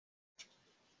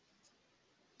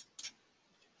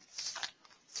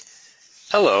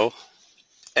Hello,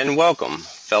 and welcome,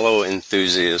 fellow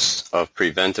enthusiasts of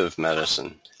preventive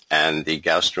medicine and the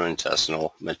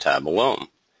gastrointestinal metabolome.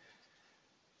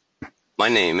 My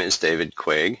name is David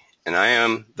Quigg, and I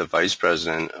am the Vice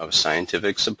President of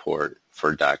Scientific Support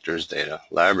for Doctors Data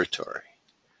Laboratory.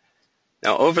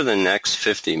 Now, over the next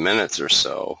 50 minutes or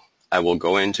so, I will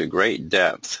go into great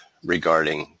depth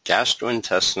regarding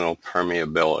gastrointestinal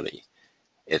permeability,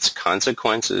 its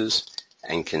consequences,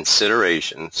 and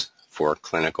considerations for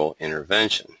clinical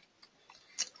intervention.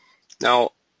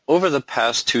 Now, over the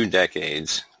past 2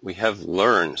 decades, we have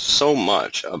learned so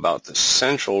much about the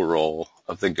central role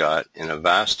of the gut in a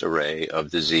vast array of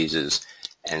diseases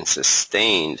and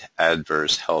sustained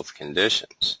adverse health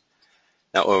conditions.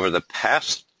 Now, over the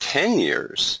past 10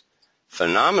 years,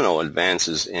 phenomenal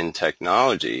advances in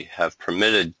technology have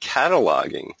permitted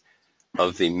cataloging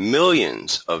of the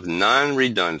millions of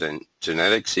non-redundant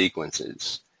genetic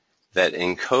sequences that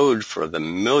encode for the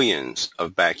millions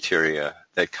of bacteria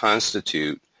that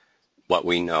constitute what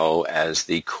we know as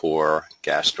the core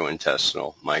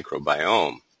gastrointestinal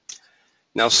microbiome.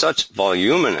 Now, such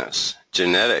voluminous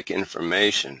genetic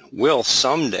information will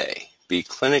someday be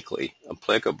clinically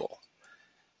applicable.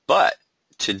 But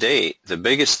to date, the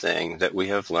biggest thing that we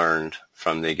have learned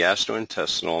from the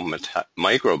gastrointestinal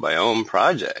microbiome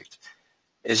project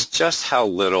is just how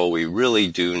little we really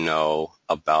do know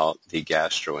about the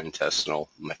gastrointestinal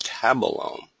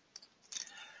metabolome.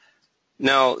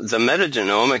 Now, the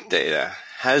metagenomic data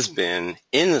has been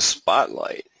in the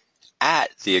spotlight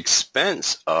at the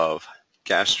expense of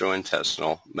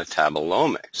gastrointestinal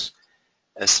metabolomics,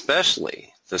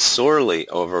 especially the sorely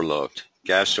overlooked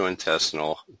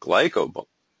gastrointestinal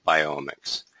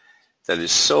glycobiomics that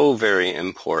is so very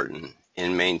important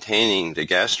in maintaining the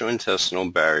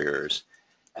gastrointestinal barriers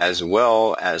as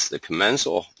well as the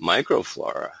commensal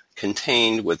microflora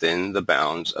contained within the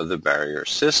bounds of the barrier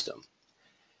system.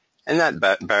 And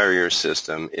that barrier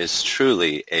system is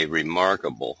truly a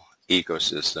remarkable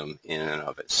ecosystem in and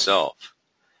of itself.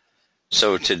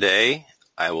 So today,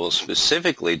 I will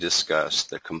specifically discuss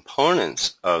the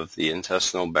components of the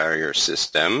intestinal barrier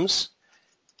systems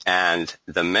and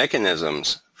the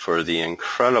mechanisms for the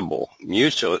incredible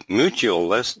mutualistic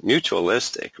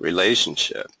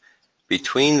relationship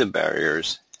between the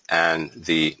barriers and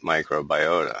the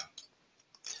microbiota.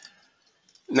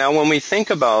 Now, when we think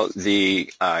about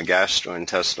the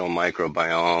gastrointestinal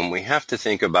microbiome, we have to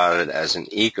think about it as an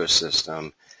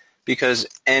ecosystem because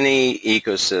any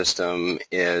ecosystem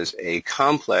is a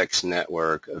complex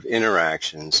network of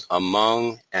interactions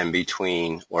among and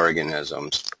between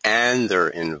organisms and their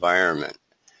environment.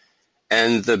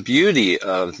 And the beauty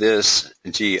of this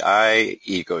GI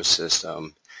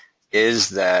ecosystem is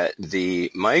that the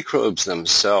microbes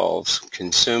themselves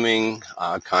consuming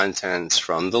contents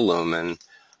from the lumen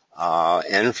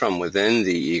and from within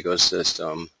the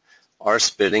ecosystem are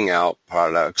spitting out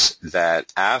products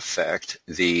that affect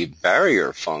the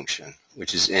barrier function,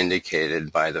 which is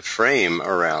indicated by the frame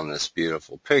around this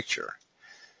beautiful picture.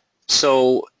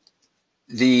 So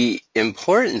the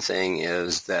important thing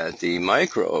is that the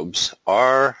microbes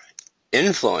are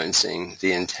influencing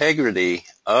the integrity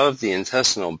of the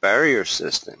intestinal barrier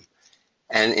system,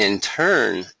 and in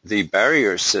turn, the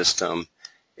barrier system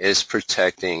is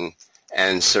protecting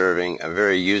and serving a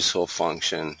very useful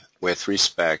function with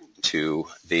respect to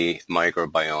the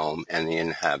microbiome and the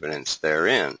inhabitants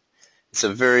therein. It's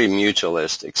a very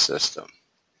mutualistic system.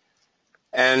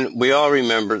 And we all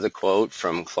remember the quote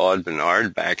from Claude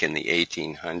Bernard back in the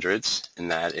 1800s,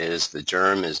 and that is, "The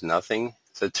germ is nothing,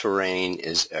 the terrain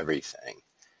is everything."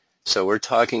 So we're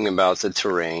talking about the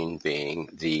terrain being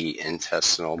the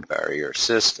intestinal barrier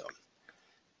system.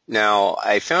 Now,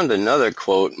 I found another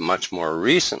quote much more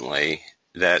recently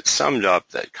that summed up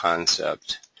that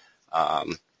concept,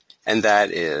 and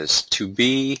that is, to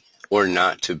be or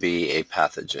not to be a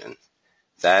pathogen.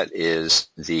 That is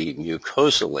the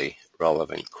mucosally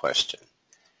relevant question.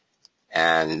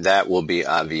 And that will be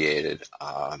obviated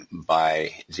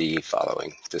by the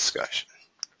following discussion.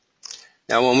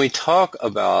 Now, when we talk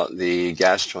about the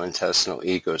gastrointestinal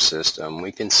ecosystem,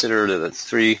 we consider the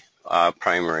three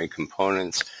primary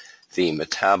components: the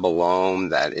metabolome,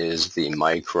 that is the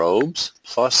microbes,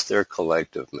 plus their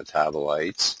collective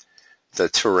metabolites; the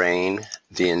terrain,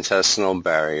 the intestinal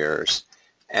barriers;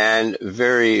 and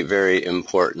very, very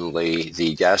importantly,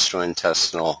 the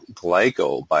gastrointestinal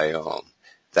glycobiome.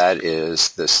 That is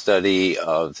the study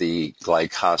of the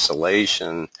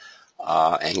glycosylation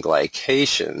and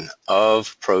glycation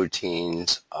of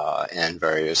proteins and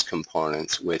various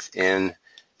components within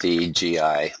the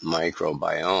GI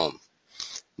microbiome.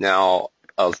 Now,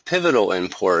 Of pivotal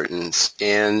importance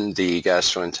in the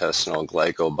gastrointestinal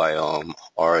glycobiome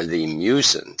are the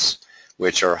mucins,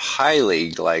 which are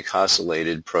highly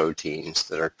glycosylated proteins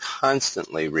that are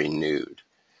constantly renewed.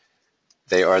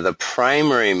 They are the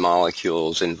primary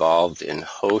molecules involved in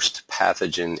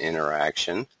host-pathogen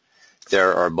interaction.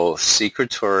 There are both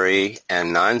secretory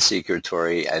and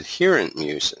non-secretory adherent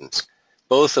mucins,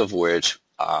 both of which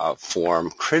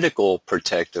form critical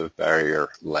protective barrier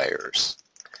layers.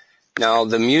 Now,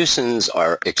 the mucins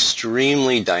are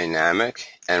extremely dynamic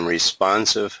and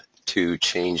responsive to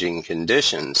changing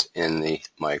conditions in the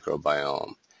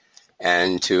microbiome.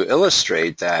 And to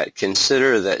illustrate that,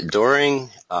 consider that during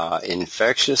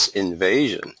infectious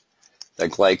invasion, the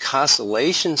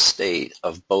glycosylation state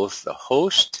of both the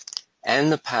host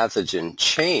and the pathogen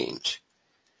change,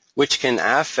 which can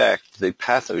affect the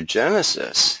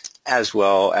pathogenesis as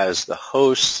well as the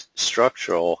host's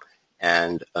structural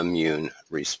and immune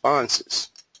responses.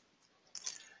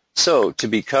 So, to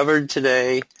be covered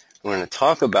today, I'm going to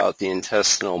talk about the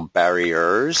intestinal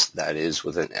barriers, that is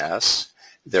with an S,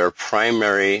 their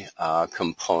primary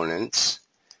components,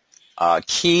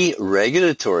 key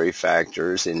regulatory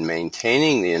factors in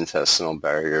maintaining the intestinal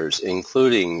barriers,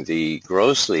 including the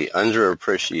grossly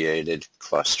underappreciated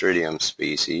Clostridium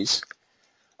species.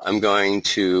 I'm going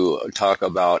to talk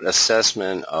about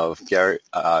assessment of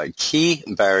key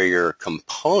barrier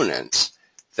components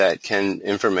that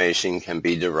information can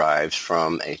be derived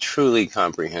from a truly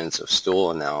comprehensive stool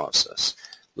analysis,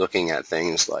 looking at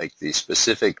things like the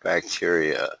specific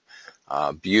bacteria,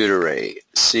 butyrate,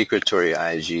 secretory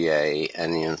IgA,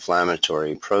 and the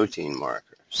inflammatory protein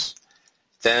markers.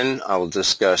 Then I will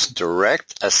discuss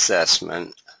direct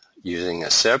assessment using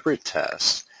a separate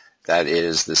test, that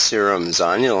is the serum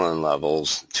zonulin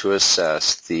levels, to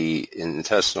assess the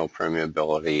intestinal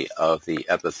permeability of the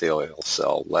epithelial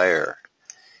cell layer.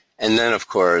 And then, of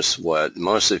course, what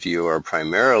most of you are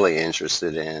primarily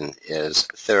interested in is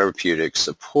therapeutic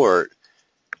support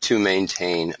to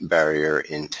maintain barrier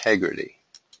integrity.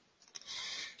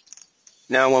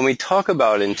 Now, when we talk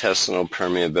about intestinal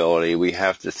permeability, we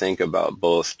have to think about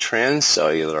both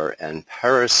transcellular and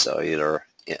paracellular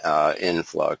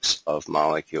influx of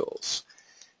molecules.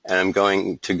 And I'm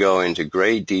going to go into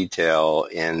great detail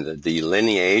in the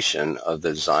delineation of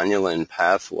the zonulin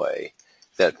pathway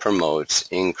that promotes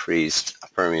increased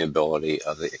permeability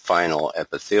of the final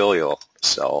epithelial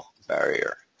cell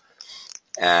barrier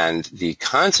and the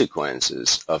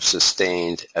consequences of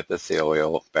sustained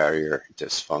epithelial barrier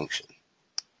dysfunction.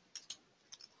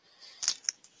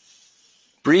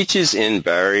 Breaches in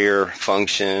barrier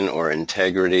function or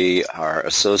integrity are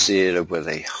associated with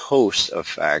a host of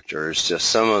factors. Just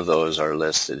some of those are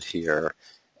listed here,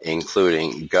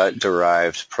 including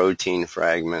gut-derived protein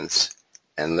fragments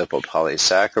and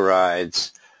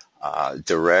lipopolysaccharides,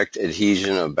 direct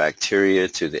adhesion of bacteria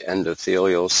to the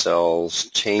endothelial cells,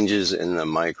 changes in the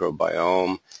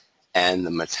microbiome, and the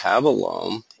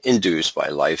metabolome induced by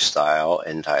lifestyle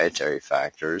and dietary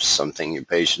factors, something your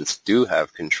patients do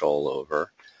have control over,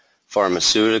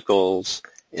 pharmaceuticals,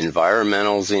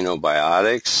 environmental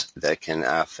xenobiotics that can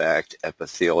affect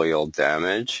epithelial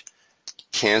damage,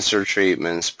 cancer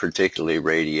treatments, particularly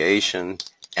radiation,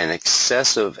 and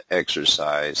excessive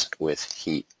exercise with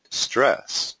heat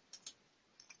stress.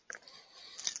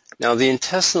 Now, the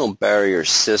intestinal barrier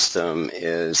system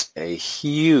is a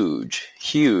huge,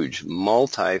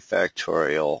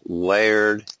 multifactorial,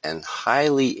 layered, and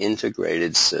highly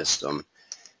integrated system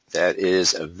that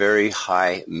is a very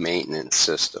high maintenance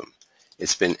system.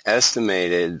 It's been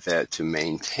estimated that to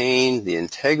maintain the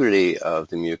integrity of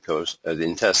the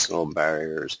intestinal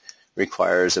barriers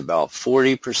requires about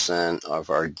 40%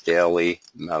 of our daily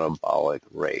metabolic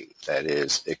rate. That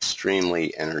is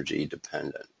extremely energy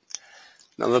dependent.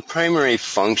 Now, the primary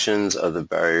functions of the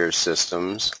barrier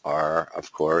systems are,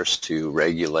 of course, to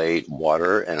regulate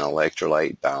water and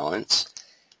electrolyte balance,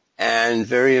 and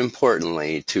very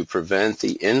importantly, to prevent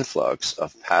the influx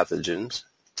of pathogens,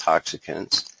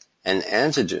 toxicants, and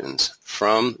antigens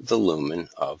from the lumen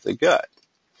of the gut.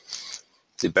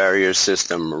 The barrier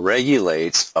system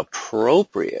regulates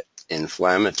appropriate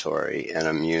inflammatory and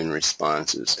immune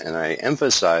responses, and I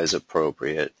emphasize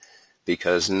appropriate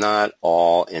because not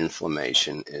all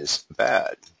inflammation is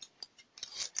bad.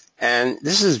 And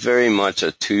this is very much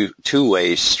a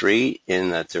two-way street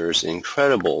in that there's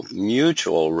incredible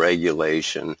mutual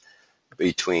regulation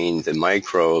between the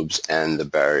microbes and the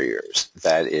barriers.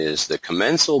 That is, the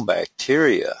commensal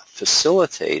bacteria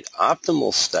facilitate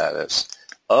optimal status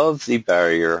of the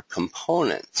barrier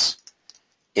components.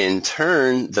 In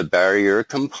turn, the barrier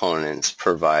components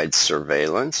provide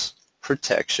surveillance,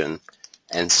 protection,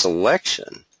 and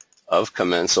selection of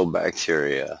commensal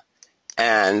bacteria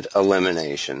and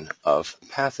elimination of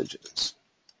pathogens.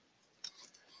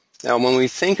 Now, when we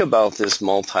think about this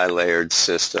multi-layered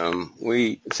system,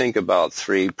 we think about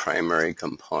three primary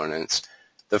components.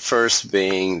 The first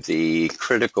being the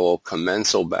critical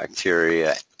commensal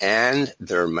bacteria and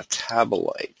their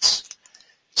metabolites.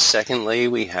 Secondly,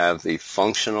 we have the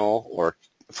functional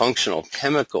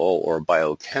chemical or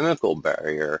biochemical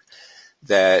barrier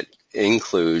that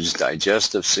includes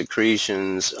digestive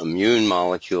secretions, immune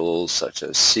molecules such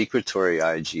as secretory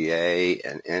IgA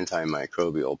and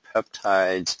antimicrobial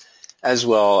peptides, as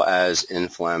well as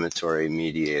inflammatory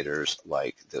mediators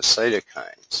like the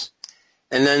cytokines.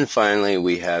 And then finally,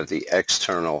 we have the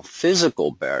external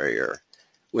physical barrier,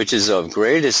 which is of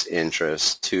greatest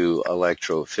interest to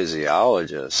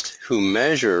electrophysiologists who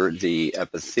measure the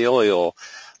epithelial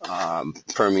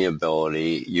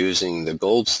permeability using the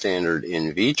gold standard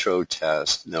in vitro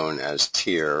test known as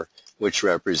TEER, which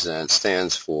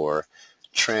stands for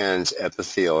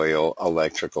Transepithelial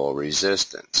Electrical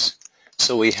Resistance.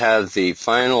 So we have the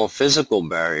final physical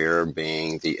barrier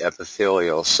being the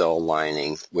epithelial cell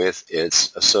lining with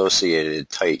its associated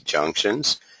tight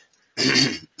junctions.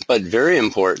 But very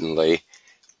importantly,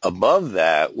 above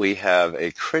that we have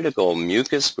a critical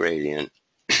mucus gradient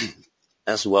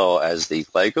as well as the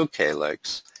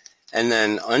glycocalyx. And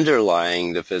then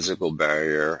underlying the physical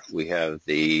barrier, we have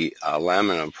the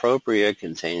lamina propria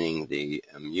containing the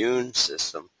immune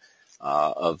system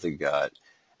of the gut,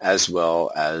 as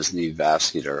well as the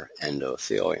vascular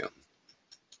endothelium.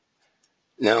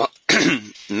 Now,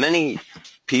 many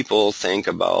people think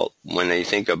about, when they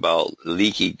think about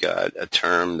leaky gut, a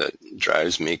term that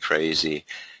drives me crazy,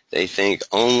 they think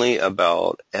only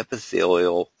about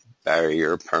epithelial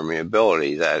barrier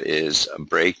permeability, that is a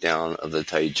breakdown of the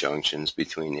tight junctions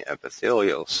between the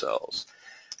epithelial cells.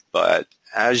 But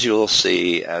as you'll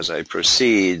see as I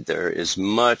proceed, there is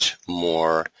much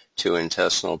more to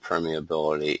intestinal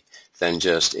permeability than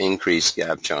just increased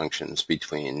gap junctions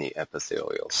between the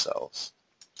epithelial cells.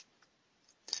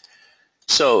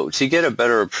 So to get a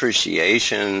better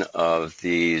appreciation of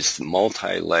these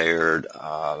multi-layered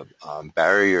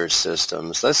barrier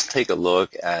systems, let's take a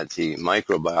look at the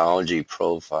microbiology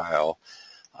profile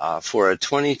for a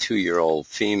 22-year-old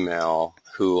female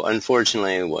who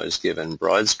unfortunately was given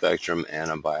broad-spectrum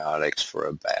antibiotics for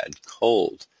a bad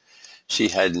cold. She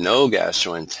had no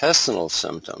gastrointestinal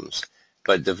symptoms,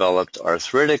 but developed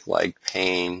arthritic-like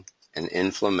pain and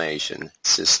inflammation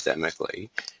systemically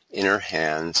in her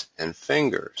hands and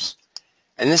fingers.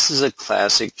 And this is a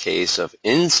classic case of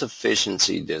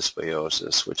insufficiency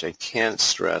dysbiosis, which I can't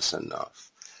stress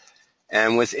enough.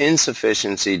 And with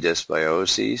insufficiency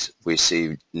dysbiosis, we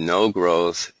see no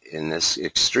growth in this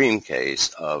extreme case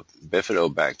of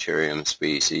bifidobacterium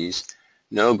species,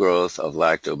 no growth of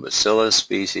lactobacillus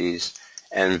species,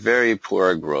 and very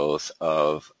poor growth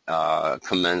of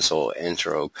commensal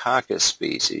enterococcus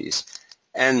species,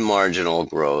 and marginal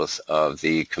growth of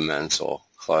the commensal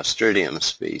Clostridium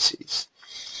species.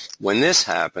 When this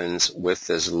happens, with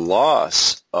this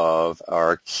loss of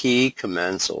our key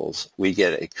commensals, we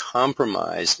get a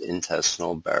compromised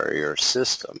intestinal barrier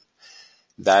system.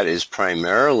 That is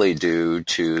primarily due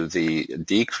to the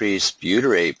decreased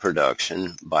butyrate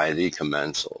production by the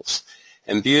commensals.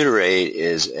 And butyrate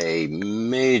is a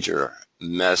major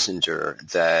messenger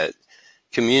that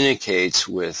communicates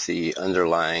with the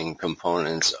underlying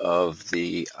components of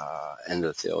the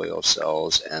endothelial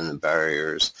cells and the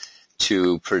barriers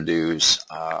to produce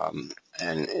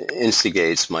and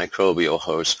instigates microbial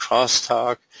host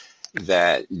crosstalk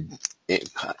that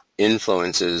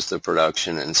influences the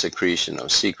production and secretion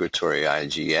of secretory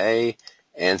IgA,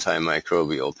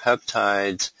 antimicrobial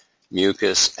peptides,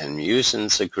 mucus and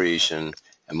mucin secretion.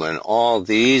 And when all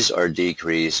these are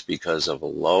decreased because of a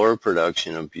lower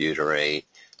production of butyrate,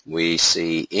 we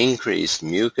see increased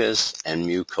mucus and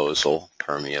mucosal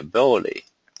permeability.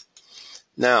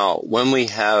 Now, when we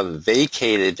have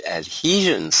vacated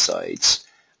adhesion sites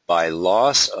by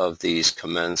loss of these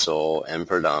commensal and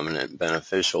predominant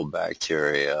beneficial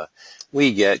bacteria,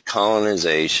 we get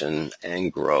colonization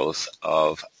and growth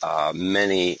of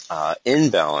many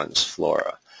imbalanced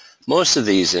flora. Most of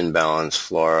these imbalanced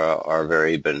flora are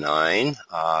very benign.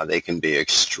 They can be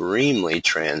extremely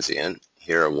transient,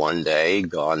 here one day,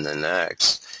 gone the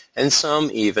next. And some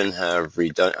even have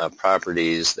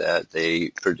properties that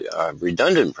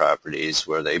redundant properties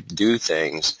where they do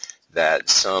things that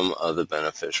some of the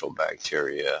beneficial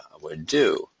bacteria would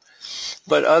do.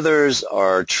 But others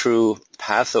are true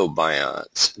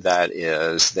pathobionts. That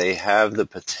is, they have the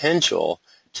potential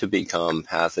to become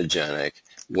pathogenic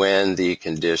when the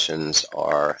conditions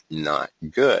are not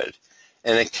good.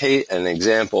 And an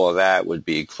example of that would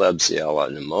be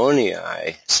Klebsiella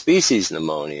pneumoniae, species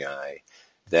pneumoniae,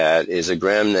 that is a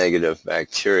gram-negative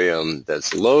bacterium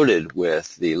that's loaded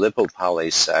with the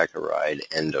lipopolysaccharide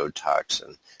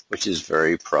endotoxin, which is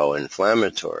very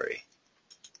pro-inflammatory.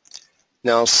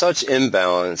 Now, such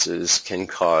imbalances can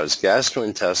cause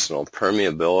gastrointestinal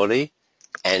permeability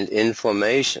and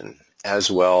inflammation, as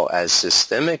well as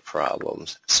systemic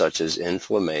problems such as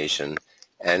inflammation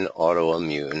and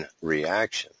autoimmune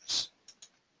reactions.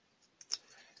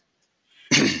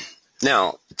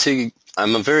 Now,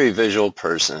 I'm a very visual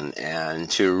person, and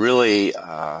to really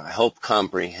help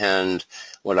comprehend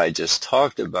what I just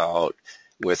talked about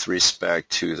with respect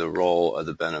to the role of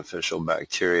the beneficial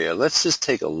bacteria, let's just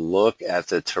take a look at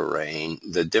the terrain,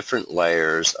 the different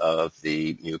layers of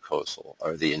the mucosal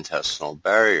or the intestinal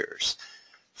barriers.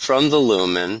 From the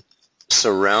lumen,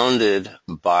 surrounded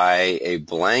by a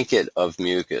blanket of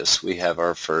mucus, we have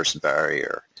our first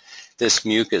barrier. This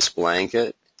mucus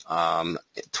blanket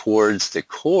towards the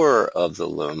core of the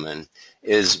lumen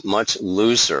is much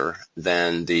looser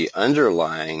than the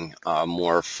underlying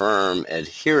more firm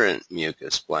adherent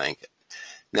mucus blanket.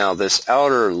 Now, this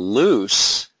outer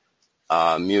loose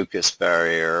mucus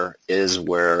barrier is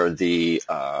where the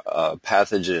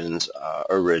pathogens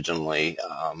originally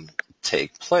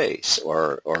take place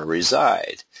or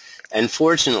reside. And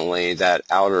fortunately, that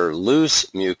outer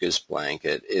loose mucus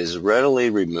blanket is readily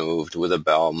removed with a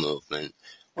bowel movement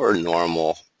or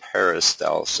normal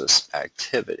peristalsis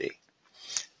activity.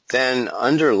 Then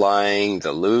underlying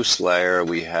the loose layer,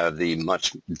 we have the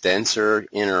much denser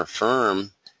inner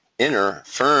firm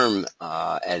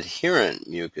adherent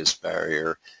mucus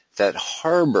barrier that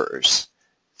harbors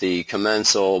the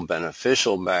commensal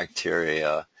beneficial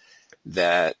bacteria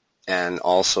and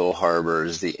also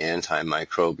harbors the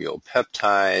antimicrobial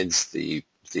peptides,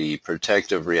 the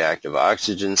protective reactive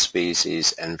oxygen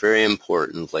species, and very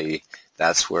importantly,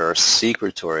 that's where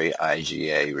secretory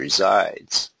IgA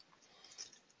resides.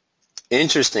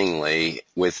 Interestingly,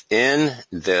 within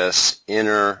this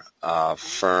inner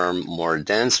firm, more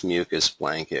dense mucus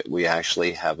blanket, we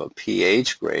actually have a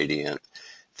pH gradient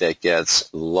that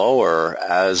gets lower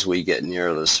as we get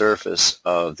near the surface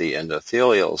of the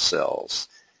endothelial cells.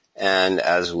 And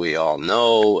as we all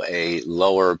know, a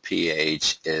lower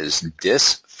pH is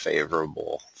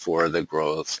disfavorable for the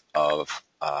growth of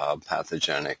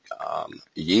pathogenic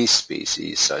yeast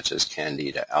species such as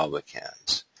Candida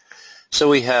albicans. So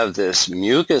we have this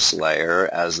mucus layer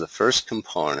as the first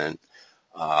component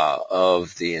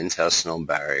of the intestinal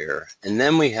barrier, and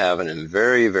then we have a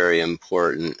very, very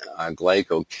important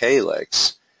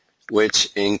glycocalyx, which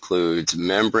includes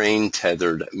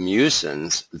membrane-tethered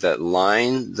mucins that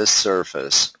line the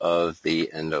surface of the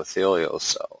endothelial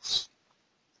cells.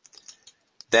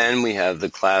 Then we have the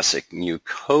classic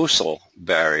mucosal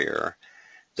barrier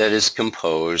that is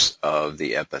composed of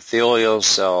the epithelial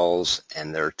cells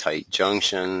and their tight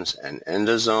junctions and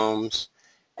endosomes.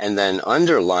 And then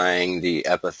underlying the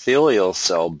epithelial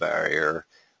cell barrier,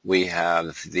 we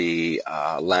have the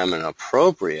lamina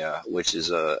propria, which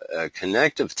is a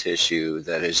connective tissue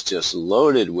that is just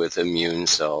loaded with immune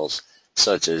cells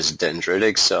such as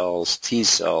dendritic cells, T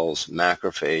cells,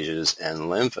 macrophages, and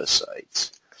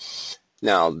lymphocytes.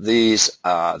 Now, the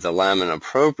lamina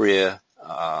propria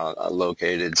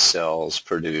located cells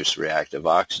produce reactive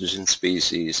oxygen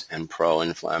species and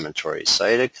pro-inflammatory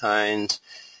cytokines,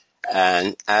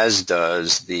 and as do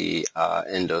the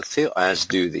endothelial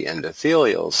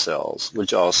cells,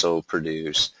 which also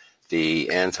produce the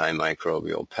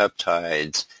antimicrobial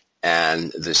peptides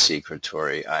and the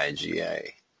secretory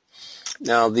IgA.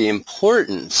 Now, the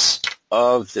importance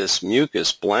of this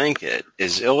mucus blanket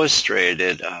is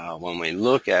illustrated when we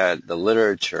look at the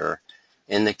literature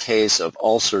in the case of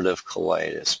ulcerative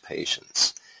colitis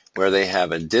patients, where they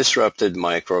have a disrupted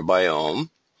microbiome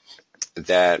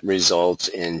that results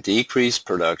in decreased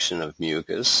production of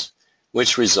mucus,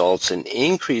 which results in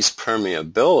increased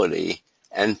permeability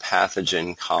and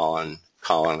pathogen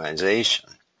colonization.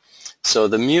 So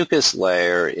the mucus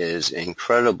layer is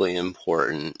incredibly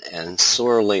important and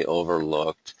sorely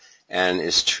overlooked and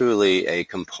is truly a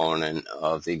component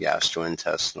of the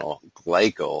gastrointestinal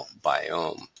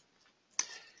glycobiome.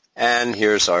 And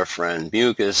here's our friend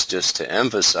mucus, just to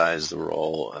emphasize the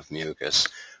role of mucus.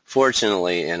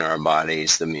 Fortunately, in our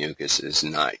bodies, the mucus is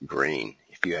not green.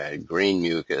 If you had green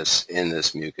mucus in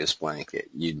this mucus blanket,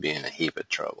 you'd be in a heap of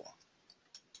trouble.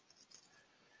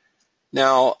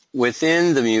 Now,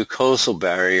 within the mucosal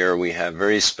barrier, we have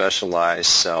very specialized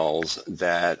cells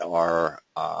that are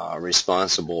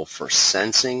responsible for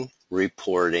sensing,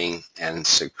 reporting, and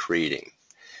secreting.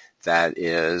 That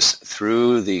is,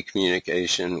 through the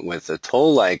communication with the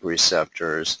toll-like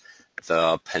receptors,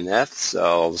 the Paneth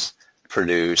cells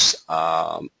produce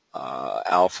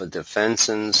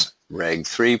alpha-defensins,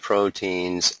 reg-3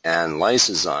 proteins, and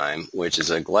lysozyme, which is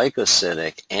a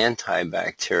glycosidic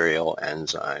antibacterial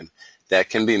enzyme that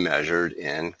can be measured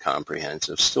in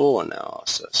comprehensive stool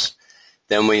analysis.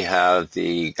 Then we have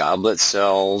the goblet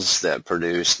cells that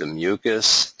produce the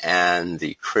mucus and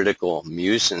the critical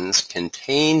mucins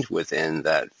contained within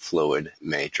that fluid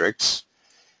matrix.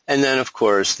 And then, of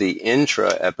course, the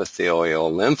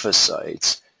intraepithelial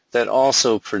lymphocytes that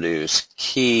also produce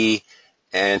key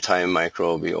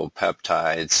antimicrobial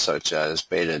peptides such as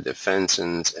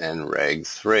beta-defensins and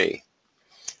reg-3.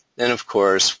 Then, of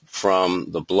course,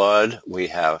 from the blood, we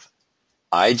have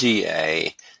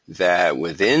IgA that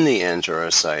within the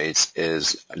enterocytes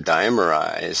is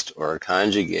dimerized or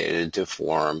conjugated to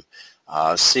form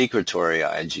secretory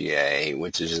IgA,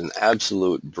 which is an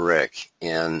absolute brick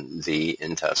in the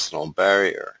intestinal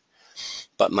barrier.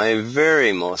 But my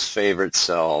very most favorite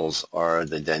cells are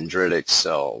the dendritic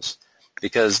cells,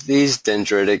 because these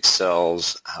dendritic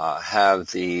cells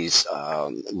have these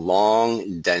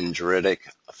long dendritic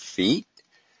feet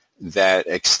that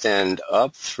extend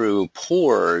up through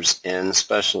pores in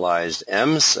specialized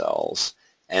M cells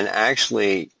and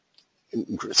actually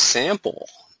sample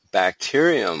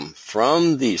bacterium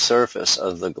from the surface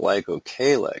of the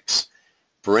glycocalyx,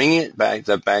 bring it back,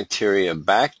 the bacteria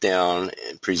back down,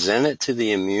 and present it to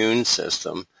the immune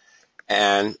system,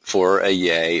 and for a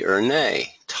yay or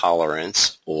nay,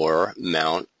 tolerance, or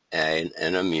mount an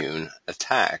immune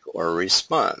attack or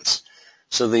response.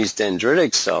 So these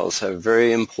dendritic cells have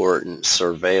very important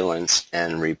surveillance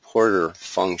and reporter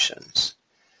functions.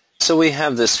 So we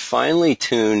have this finely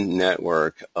tuned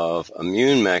network of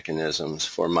immune mechanisms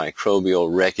for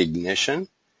microbial recognition,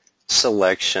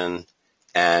 selection,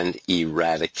 and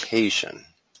eradication.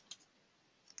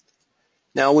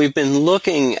 Now, we've been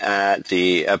looking at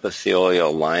the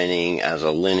epithelial lining as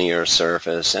a linear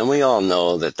surface, and we all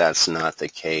know that that's not the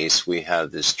case. We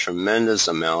have this tremendous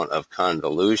amount of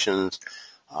convolutions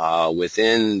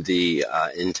within the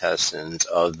intestines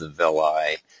of the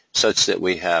villi, such that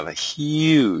we have a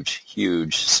huge,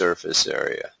 huge surface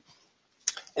area.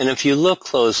 And if you look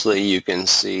closely, you can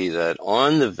see that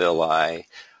on the villi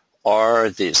are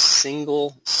the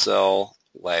single cell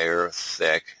layer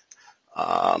thick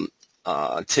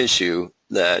tissue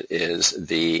that is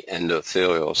the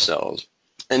endothelial cells.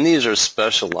 And these are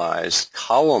specialized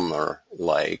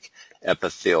columnar-like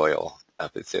epithelial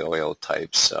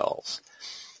type cells.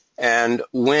 And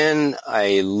when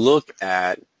I look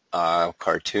at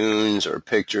cartoons or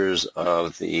pictures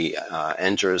of the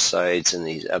enterocytes and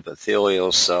these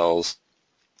epithelial cells,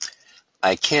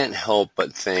 I can't help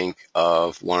but think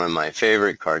of one of my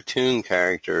favorite cartoon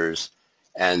characters,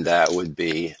 and that would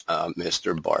be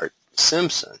Mr. Bart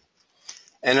Simpson.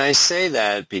 And I say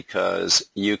that because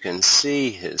you can see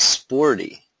his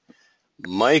sporty,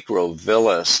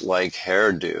 microvillus-like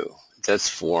hairdo that's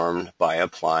formed by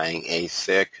applying a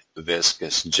thick,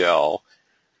 viscous gel,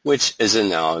 which is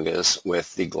analogous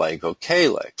with the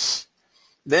glycocalyx.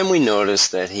 Then we notice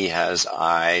that he has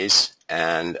eyes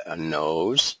and a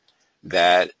nose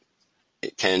that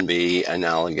it can be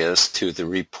analogous to the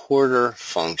reporter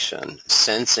function,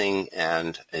 sensing,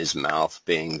 and his mouth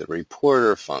being the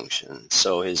reporter function.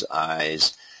 So his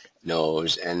eyes,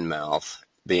 nose, and mouth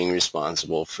being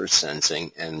responsible for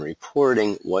sensing and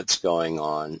reporting what's going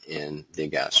on in the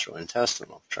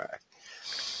gastrointestinal tract.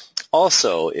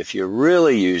 Also, if you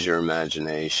really use your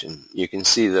imagination, you can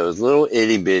see those little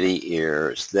itty-bitty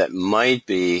ears that might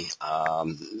be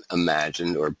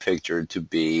imagined or pictured to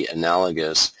be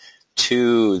analogous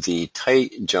to the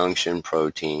tight junction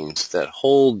proteins that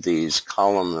hold these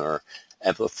columnar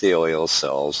epithelial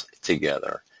cells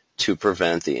together to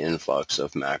prevent the influx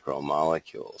of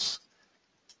macromolecules.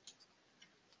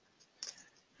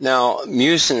 Now,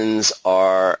 mucins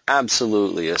are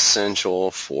absolutely essential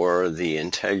for the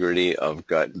integrity of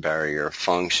gut barrier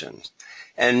functions.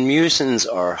 And mucins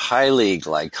are highly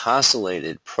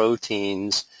glycosylated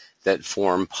proteins that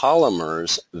form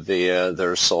polymers via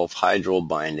their sulfhydryl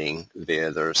binding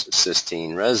via their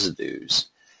cysteine residues.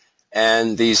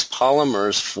 And these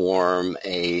polymers form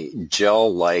a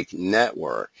gel-like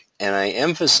network. And I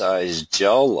emphasize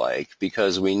gel-like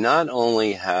because we not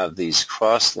only have these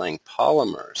cross-linked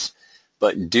polymers,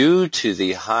 but due to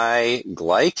the high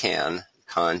glycan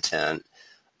content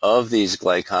of these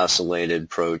glycosylated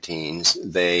proteins,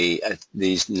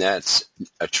 these nets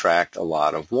attract a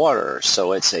lot of water.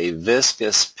 So it's a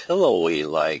viscous,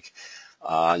 pillowy-like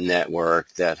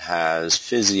network that has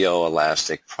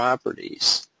physioelastic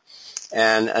properties.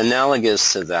 And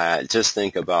analogous to that, just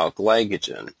think about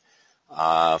glycogen.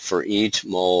 For each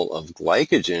mole of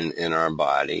glycogen in our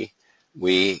body,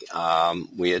 we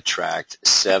attract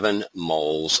 7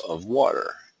 moles of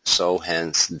water. So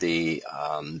hence the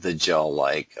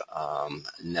gel-like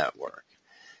network.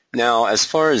 Now, as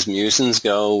far as mucins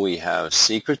go, we have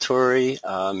secretory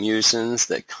mucins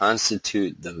that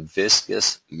constitute the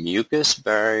viscous mucus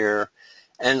barrier,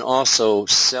 and also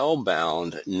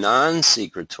cell-bound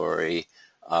non-secretory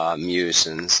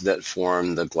mucins that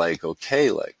form the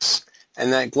glycocalyx.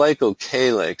 And that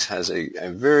glycocalyx has a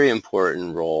very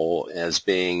important role as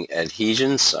being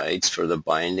adhesion sites for the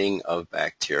binding of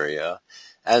bacteria,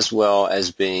 as well as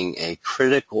being a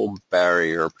critical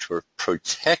barrier for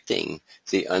protecting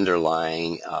the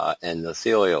underlying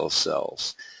endothelial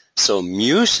cells. So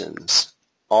mucins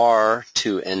are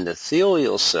to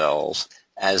endothelial cells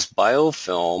as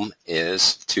biofilm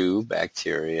is to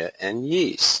bacteria and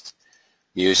yeast.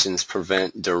 Mucins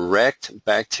prevent direct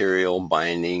bacterial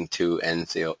binding to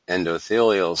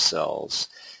endothelial cells.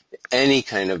 Any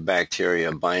kind of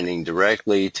bacteria binding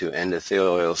directly to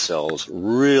endothelial cells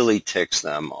really ticks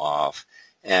them off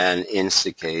and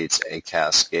instigates a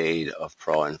cascade of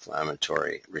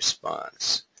pro-inflammatory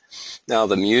response. Now,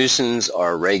 the mucins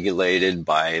are regulated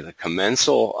by the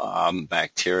commensal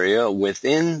bacteria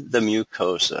within the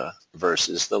mucosa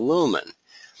versus the lumen.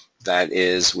 That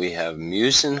is, we have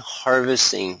mucin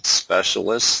harvesting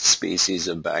specialist species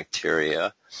of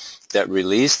bacteria that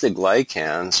release the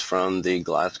glycans from the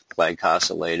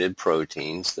glycosylated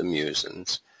proteins, the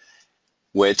mucins,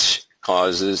 which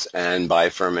causes, and by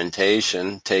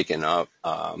fermentation taken up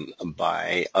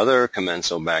by other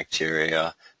commensal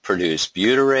bacteria, produce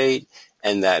butyrate,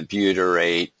 and that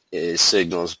butyrate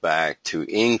signals back to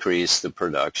increase the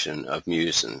production of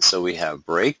mucin. So we have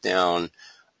breakdown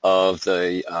of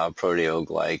the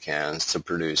proteoglycans to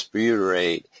produce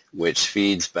butyrate, which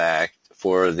feeds back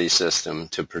for the system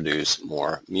to produce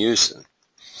more mucin.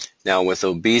 Now, with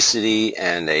obesity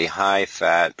and a high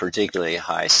fat, particularly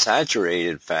high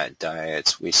saturated fat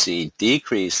diets, we see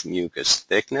decreased mucus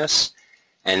thickness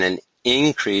and an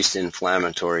increased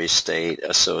inflammatory state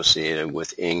associated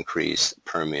with increased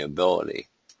permeability.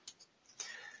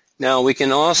 Now, we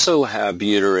can also have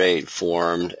butyrate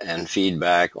formed and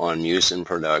feedback on mucin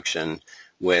production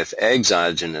with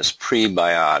exogenous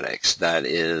prebiotics, that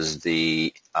is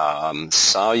the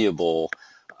soluble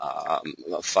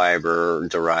fiber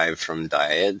derived from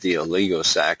diet, the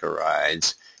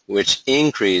oligosaccharides, which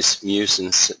increase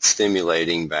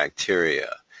mucin-stimulating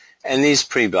bacteria. And these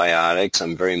prebiotics,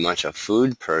 I'm very much a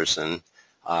food person,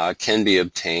 can be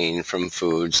obtained from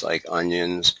foods like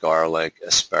onions, garlic,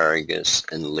 asparagus,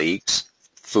 and leeks,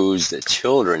 foods that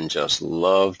children just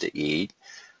love to eat,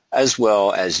 as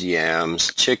well as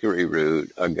yams, chicory root,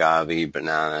 agave,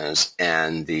 bananas,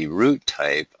 and the root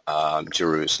type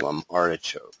Jerusalem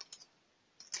artichoke.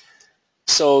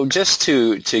 So just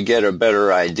to get a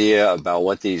better idea about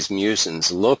what these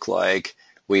mucins look like,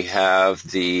 we have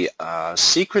the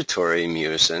secretory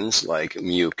mucins like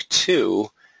MUC2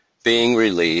 being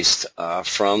released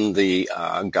from the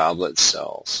goblet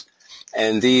cells.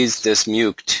 And this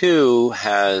MUC2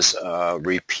 has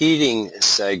repeating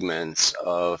segments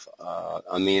of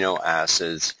amino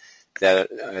acids that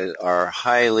are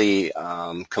highly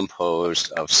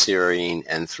composed of serine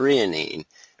and threonine,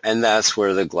 and that's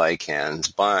where the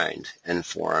glycans bind and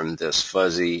form this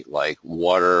fuzzy, like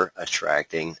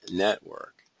water-attracting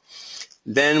network.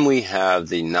 Then we have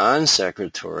the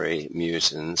non-secretory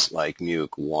mucins like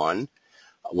MUC1,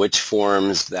 which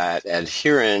forms that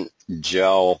adherent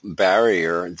gel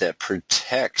barrier that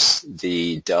protects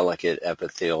the delicate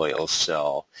epithelial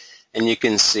cell. And you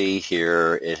can see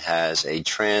here it has a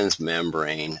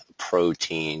transmembrane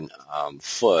protein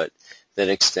foot that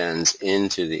extends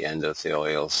into the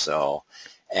endothelial cell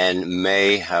and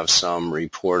may have some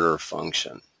reporter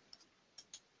function.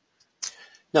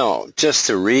 Now, just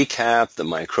to recap the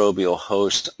microbial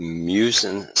host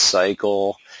mucin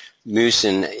cycle,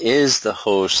 mucin is the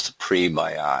host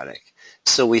prebiotic.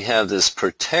 So we have this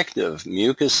protective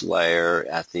mucus layer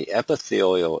at the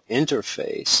epithelial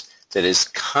interface that is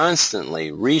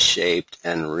constantly reshaped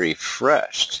and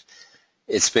refreshed.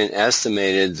 It's been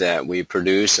estimated that we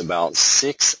produce about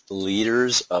 6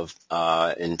 liters of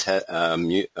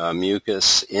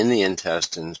mucus in the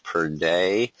intestines per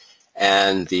day,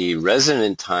 and the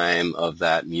resident time of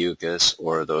that mucus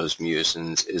or those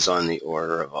mucins is on the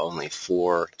order of only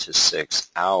 4 to 6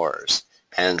 hours,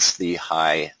 hence the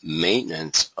high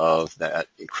maintenance of that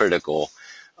critical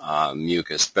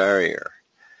mucus barrier.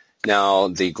 Now,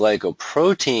 the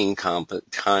glycoprotein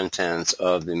contents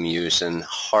of the mucin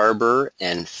harbor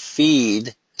and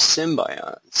feed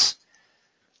symbionts.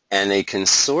 And a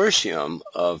consortium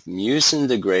of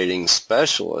mucin-degrading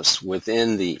specialists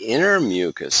within the inner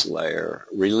mucus layer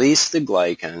release the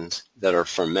glycans that are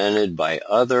fermented by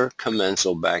other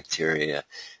commensal bacteria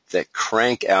that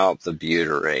crank out the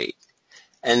butyrate.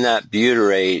 And that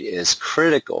butyrate is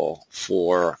critical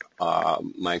for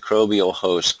microbial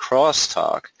host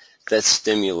crosstalk that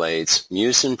stimulates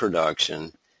mucin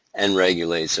production and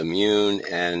regulates immune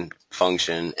and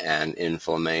function and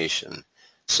inflammation.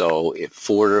 So it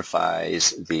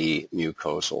fortifies the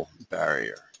mucosal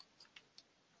barrier.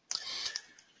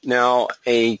 Now,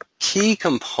 a key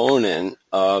component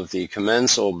of the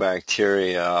commensal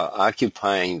bacteria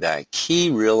occupying that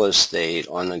key real estate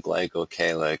on the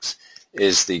glycocalyx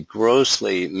is the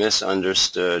grossly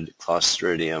misunderstood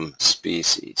Clostridium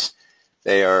species.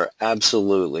 They are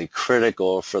absolutely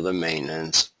critical for the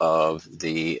maintenance of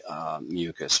the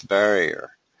mucus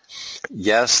barrier.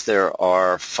 Yes, there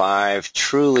are 5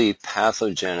 truly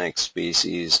pathogenic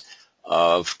species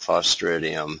of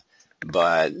Clostridium,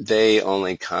 but they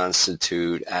only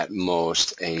constitute at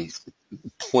most a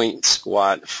point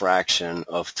squat fraction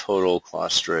of total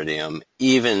Clostridium,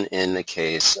 even in the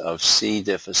case of C.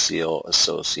 difficile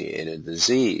associated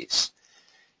disease.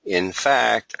 In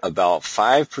fact, about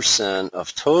 5%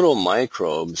 of total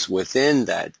microbes within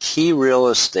that key real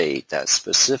estate, that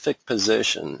specific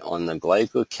position on the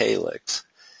glycocalyx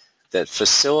that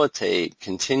facilitate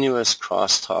continuous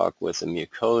crosstalk with the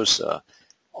mucosa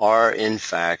are in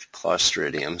fact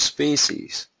Clostridium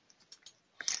species.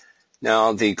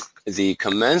 Now, the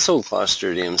commensal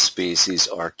Clostridium species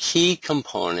are key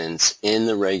components in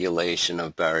the regulation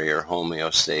of barrier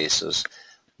homeostasis,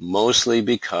 mostly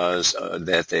because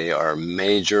that they are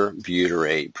major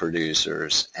butyrate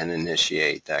producers and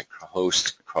initiate that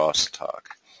host crosstalk.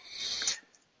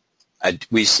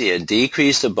 We see a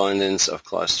decreased abundance of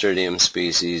Clostridium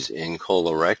species in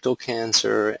colorectal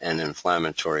cancer and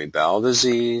inflammatory bowel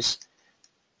disease.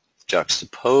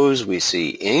 Juxtaposed, we see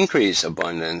increased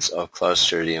abundance of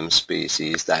Clostridium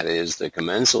species, that is, the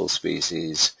commensal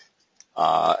species,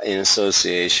 in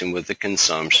association with the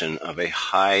consumption of a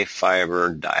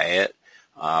high-fiber diet,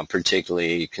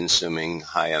 particularly consuming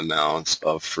high amounts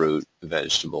of fruit,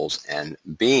 vegetables, and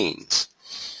beans.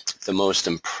 The most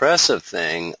impressive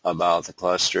thing about the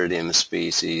Clostridium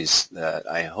species that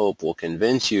I hope will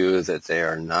convince you that they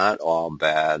are not all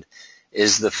bad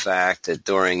is the fact that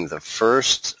during the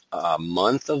first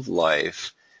month of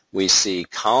life, we see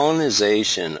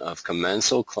colonization of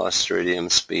commensal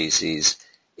Clostridium species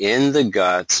in the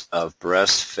guts of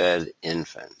breastfed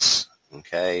infants.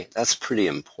 Okay, that's pretty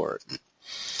important.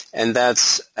 And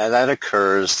that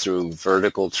occurs through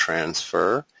vertical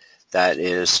transfer. That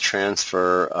is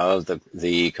transfer of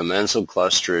the commensal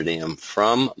Clostridium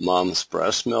from mom's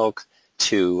breast milk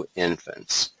to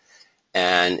infants.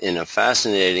 And in a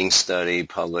fascinating study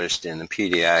published in the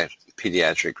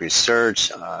Pediatric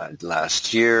Research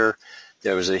last year,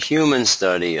 there was a human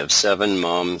study of 7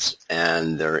 moms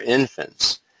and their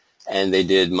infants. And they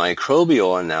did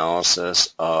microbial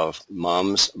analysis of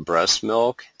mom's breast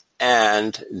milk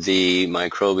and the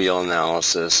microbial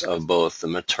analysis of both the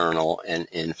maternal and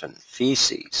infant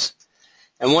feces.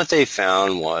 And what they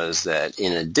found was that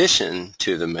in addition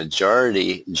to the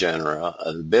majority genera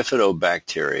of the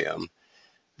Bifidobacterium,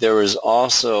 there was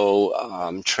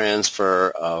also transfer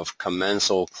of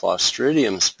commensal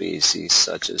Clostridium species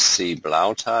such as C.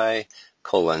 blauti,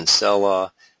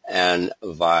 Collencella, and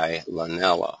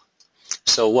Veillonella.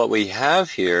 So what we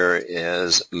have here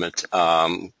is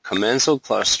commensal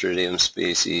Clostridium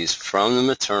species from the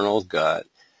maternal gut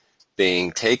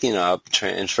being taken up,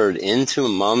 transferred into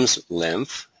mom's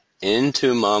lymph,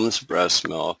 into mom's breast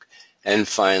milk, and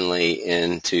finally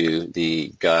into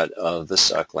the gut of the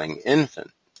suckling infant.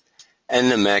 And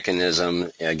the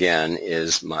mechanism, again,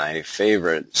 is my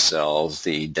favorite cells,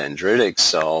 the dendritic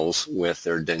cells with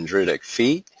their dendritic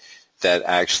feet that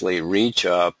actually reach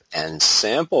up and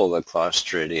sample the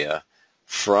Clostridia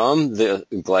from the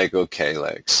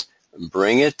glycocalyx,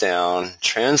 bring it down,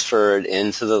 transfer it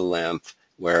into the lymph,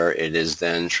 where it is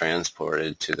then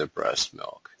transported to the breast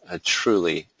milk. A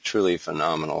truly, truly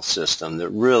phenomenal system that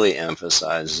really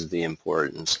emphasizes the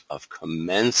importance of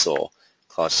commensal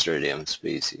Clostridium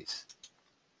species.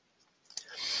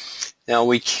 Now,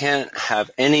 we can't have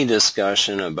any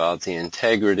discussion about the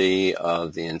integrity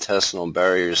of the intestinal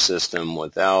barrier system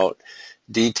without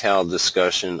detailed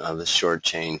discussion of the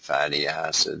short-chain fatty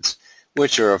acids,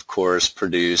 which are, of course,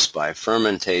 produced by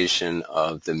fermentation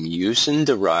of the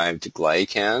mucin-derived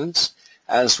glycans,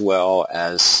 as well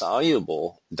as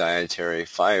soluble dietary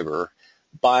fiber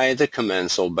by the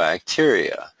commensal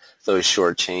bacteria. Those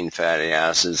short-chain fatty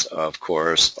acids, of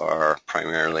course, are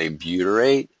primarily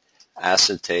butyrate,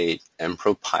 acetate, and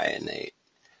propionate.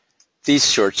 These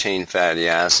short-chain fatty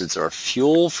acids are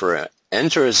fuel for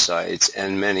enterocytes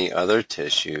and many other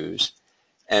tissues,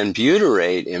 and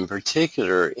butyrate in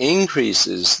particular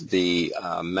increases the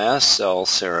mast cell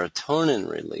serotonin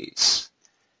release.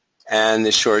 And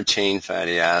the short-chain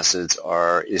fatty acids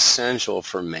are essential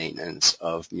for maintenance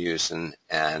of mucin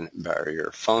and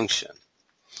barrier function.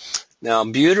 Now,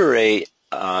 butyrate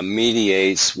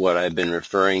mediates what I've been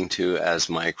referring to as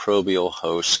microbial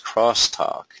host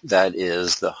crosstalk. That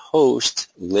is, the host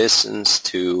listens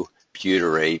to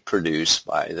butyrate produced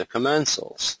by the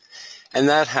commensals. And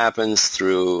that happens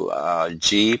through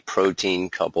G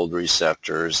protein-coupled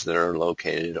receptors that are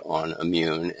located on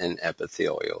immune and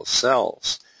epithelial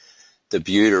cells. The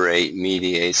butyrate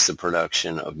mediates the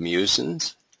production of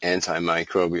mucins,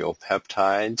 antimicrobial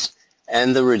peptides,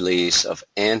 and the release of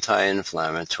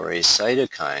anti-inflammatory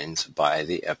cytokines by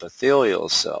the epithelial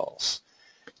cells.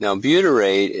 Now,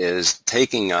 butyrate is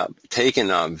taken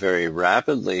up very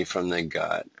rapidly from the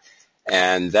gut,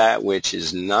 and that which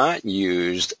is not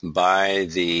used by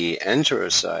the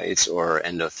enterocytes or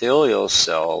endothelial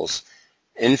cells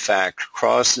in fact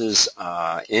crosses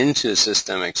into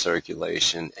systemic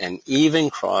circulation and even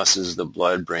crosses the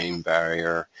blood-brain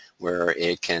barrier where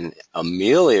it can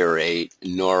ameliorate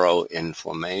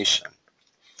neuroinflammation.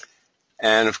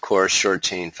 And of course,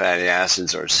 short-chain fatty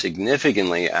acids are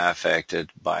significantly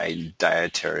affected by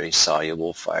dietary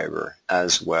soluble fiber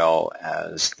as well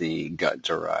as the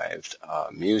gut-derived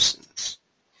mucins.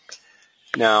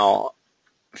 Now,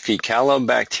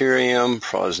 Faecalibacterium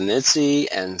prausnitzii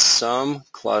and some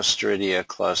Clostridia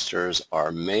clusters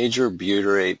are major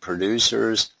butyrate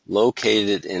producers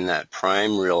located in that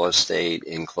prime real estate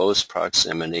in close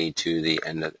proximity to the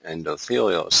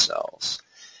endothelial cells.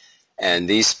 And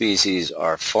these species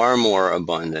are far more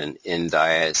abundant in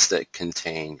diets that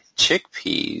contain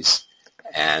chickpeas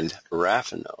and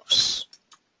raffinose.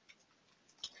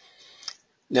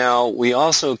 Now, we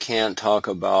also can't talk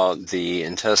about the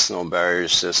intestinal barrier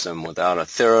system without a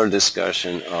thorough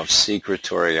discussion of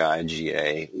secretory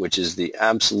IgA, which is the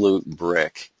absolute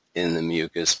brick in the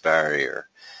mucus barrier.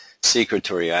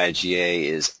 Secretory IgA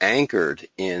is anchored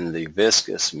in the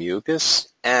viscous mucus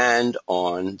and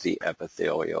on the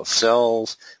epithelial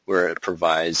cells, where it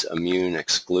provides immune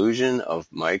exclusion of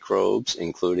microbes,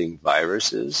 including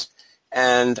viruses,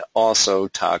 and also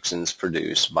toxins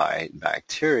produced by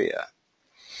bacteria.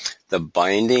 The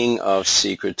binding of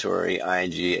secretory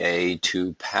IgA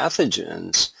to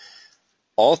pathogens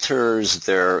alters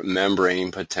their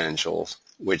membrane potential,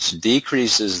 which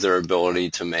decreases their ability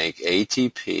to make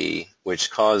ATP,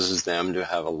 which causes them to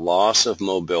have a loss of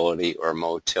mobility or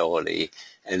motility,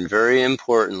 and very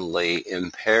importantly,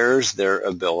 impairs their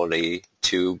ability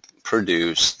to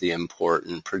produce the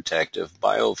important protective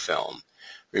biofilm.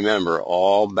 Remember,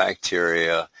 all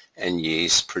bacteria and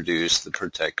yeast produce the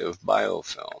protective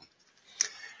biofilm.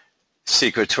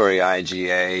 Secretory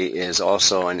IgA is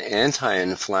also an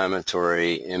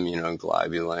anti-inflammatory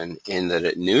immunoglobulin in that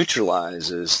it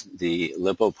neutralizes the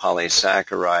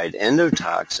lipopolysaccharide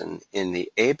endotoxin in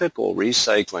the apical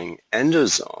recycling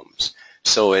endosomes,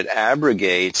 so it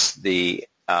abrogates the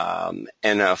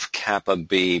NF-kappa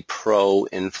B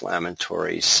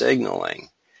pro-inflammatory signaling.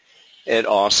 It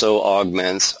also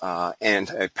augments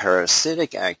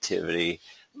antiparasitic activity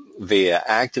via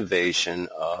activation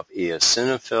of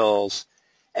eosinophils,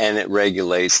 and it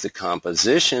regulates the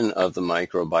composition of the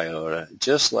microbiota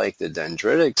just like the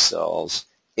dendritic cells,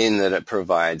 in that it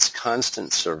provides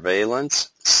constant surveillance,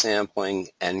 sampling,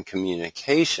 and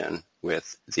communication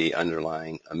with the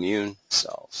underlying immune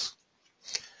cells.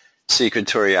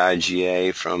 Secretory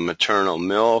IgA from maternal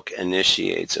milk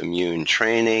initiates immune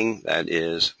training, that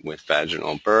is, with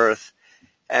vaginal birth,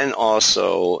 and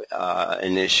also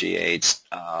initiates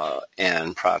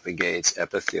and propagates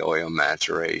epithelial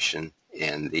maturation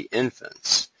in the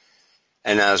infants.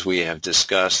 And as we have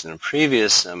discussed in a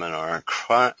previous seminar,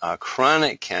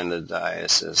 chronic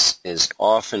candidiasis is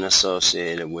often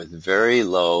associated with very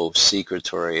low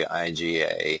secretory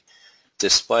IgA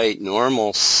despite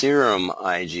normal serum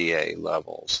IgA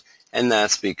levels. And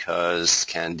that's because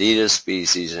Candida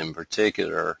species in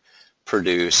particular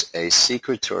produce a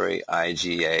secretory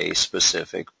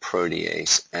IgA-specific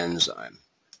protease enzyme.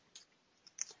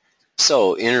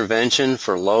 So, intervention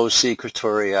for low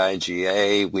secretory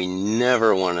IgA, we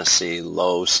never want to see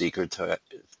low secretory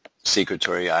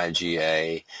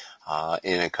IgA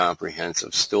in a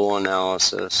comprehensive stool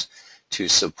analysis. To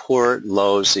support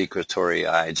low secretory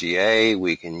IgA,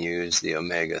 we can use the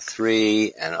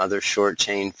omega-3 and other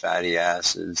short-chain fatty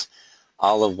acids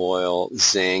olive oil,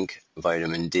 zinc,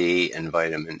 vitamin D, and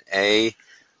vitamin A.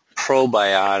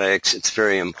 Probiotics, it's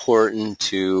very important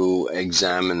to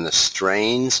examine the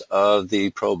strains of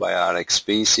the probiotic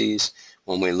species.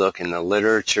 When we look in the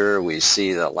literature, we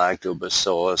see that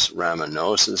Lactobacillus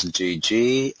rhamnosus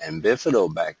GG and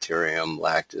Bifidobacterium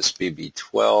lactis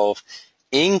BB12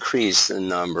 increase the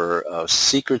number of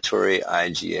secretory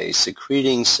IgA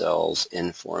secreting cells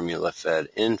in formula-fed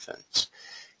infants.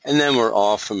 And then we're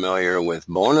all familiar with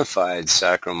bona fide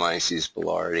Saccharomyces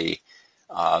boulardii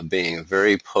being a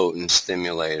very potent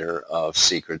stimulator of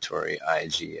secretory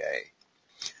IgA.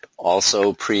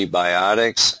 Also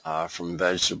prebiotics from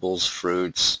vegetables,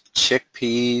 fruits,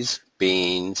 chickpeas,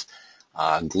 beans,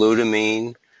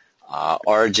 glutamine,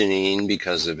 arginine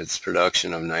because of its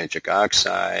production of nitric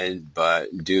oxide, but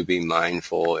do be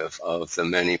mindful of the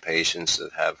many patients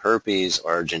that have herpes.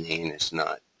 Arginine is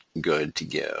not good to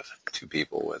give to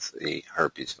people with the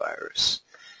herpes virus.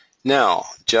 Now,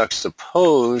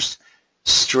 juxtaposed,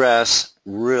 stress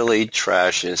really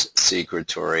trashes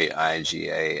secretory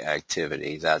IgA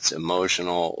activity. That's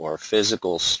emotional or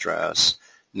physical stress,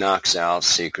 knocks out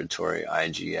secretory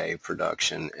IgA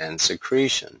production and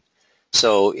secretion.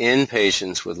 So in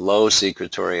patients with low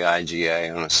secretory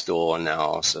IgA on a stool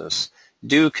analysis,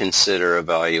 do consider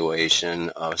evaluation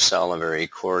of salivary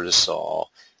cortisol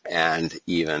and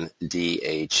even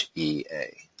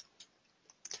DHEA.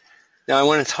 Now I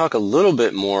want to talk a little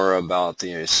bit more about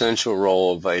the essential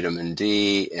role of vitamin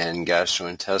D in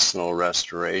gastrointestinal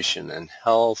restoration and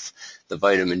health. The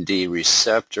vitamin D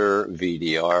receptor,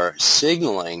 VDR,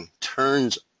 signaling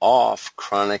turns off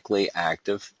chronically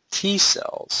active T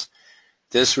cells.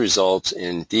 This results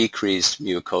in decreased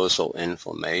mucosal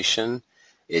inflammation.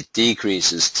 It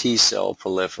decreases T cell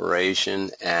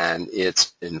proliferation and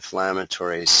its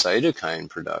inflammatory cytokine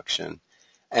production,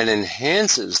 and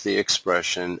enhances the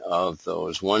expression of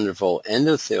those wonderful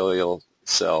endothelial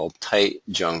cell tight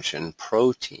junction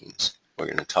proteins. We're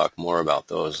going to talk more about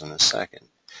those in a second.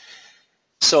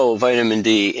 So vitamin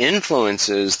D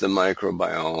influences the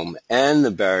microbiome and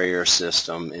the barrier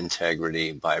system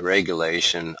integrity by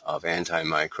regulation of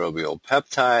antimicrobial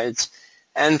peptides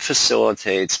and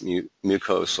facilitates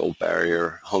mucosal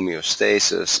barrier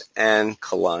homeostasis and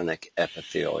colonic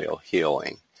epithelial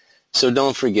healing. So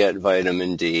don't forget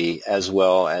vitamin D as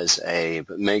well as A,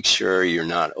 but make sure you're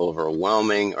not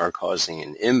overwhelming or causing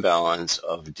an imbalance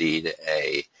of D to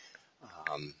A.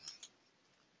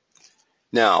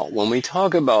 Now, when we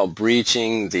talk about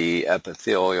breaching the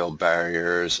epithelial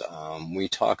barriers, we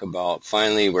talk about,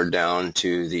 finally we're down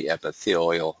to the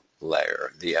epithelial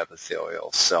layer, the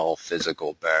epithelial cell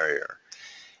physical barrier.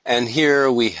 And here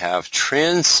we have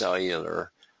transcellular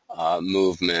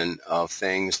movement of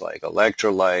things like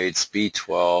electrolytes,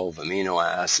 B12, amino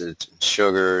acids,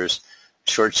 sugars,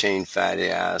 short-chain fatty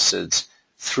acids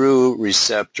through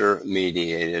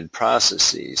receptor-mediated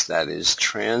processes, that is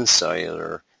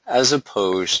transcellular, as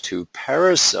opposed to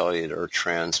paracellular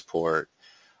transport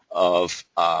of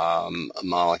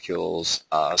molecules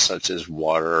such as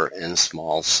water and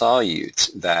small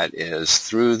solutes, that is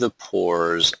through the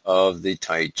pores of the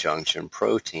tight junction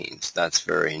proteins. That's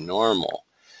very normal.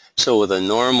 So with a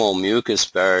normal mucus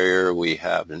barrier, we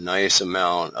have a nice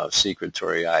amount of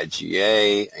secretory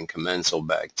IgA and commensal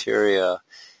bacteria,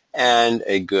 and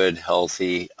a good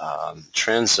healthy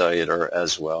transcellular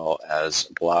as well as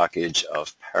blockage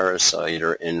of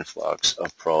paracellular influx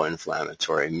of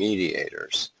pro-inflammatory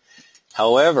mediators.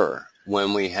 However,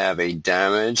 when we have a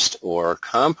damaged or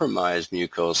compromised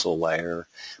mucosal layer,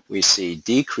 we see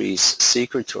decreased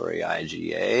secretory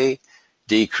IgA,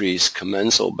 decreased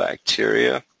commensal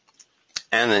bacteria,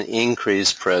 and an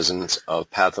increased presence of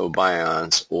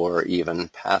pathobionts or even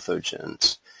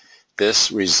pathogens.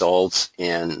 This results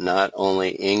in not only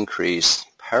increased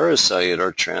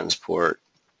paracellular transport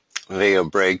via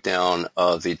breakdown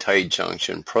of the tight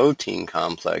junction protein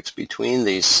complex between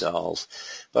these cells,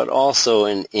 but also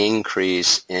an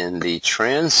increase in the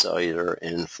transcellular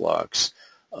influx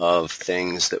of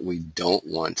things that we don't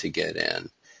want to get in.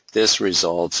 This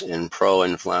results in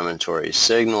pro-inflammatory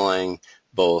signaling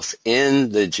both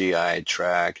in the GI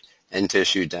tract and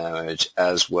tissue damage,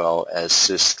 as well as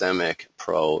systemic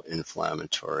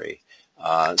pro-inflammatory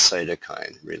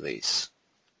cytokine release.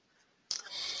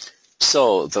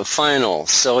 So the final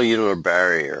cellular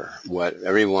barrier, what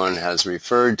everyone has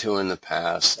referred to in the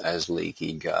past as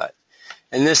leaky gut.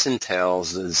 And this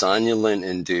entails the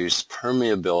zonulin-induced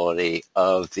permeability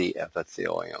of the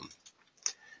epithelium.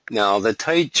 Now, the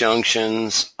tight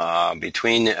junctions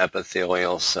between the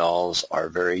epithelial cells are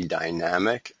very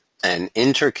dynamic and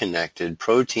interconnected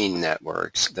protein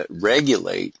networks that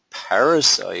regulate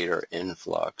paracellular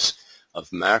influx of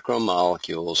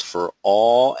macromolecules for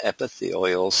all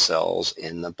epithelial cells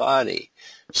in the body.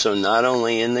 So not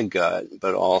only in the gut,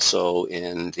 but also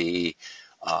in the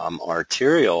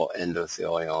arterial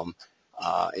endothelium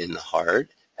in the heart,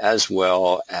 as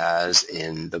well as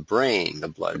in the brain, the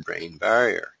blood-brain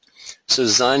barrier. So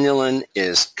zonulin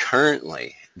is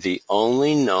currently the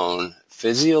only known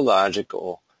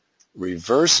physiological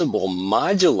reversible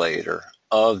modulator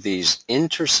of these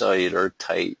intercellular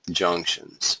tight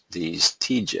junctions, these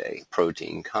TJ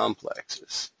protein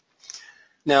complexes.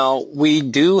 Now, we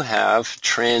do have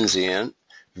transient,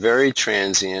 very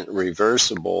transient,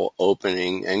 reversible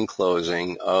opening and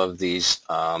closing of these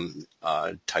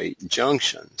tight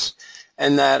junctions,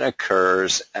 and that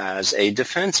occurs as a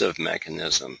defensive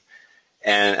mechanism.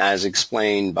 And as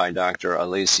explained by Dr.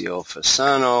 Alessio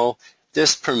Fasano,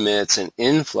 this permits an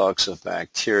influx of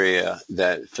bacteria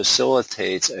that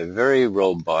facilitates a very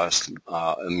robust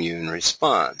immune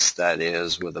response. That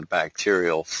is, with a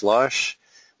bacterial flush,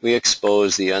 we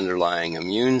expose the underlying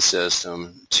immune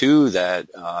system to that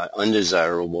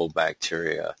undesirable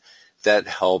bacteria that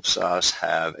helps us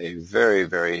have a very,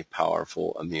 very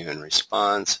powerful immune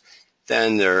response.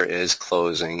 Then there is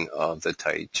closing of the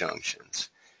tight junctions.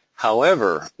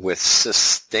 However, with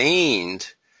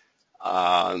sustained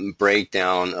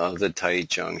breakdown of the tight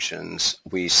junctions,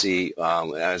 we see,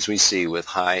 as we see with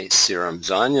high serum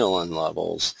zonulin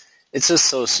levels, it's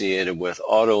associated with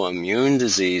autoimmune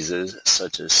diseases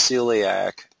such as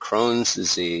celiac, Crohn's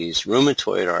disease,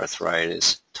 rheumatoid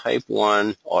arthritis, type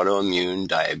 1 autoimmune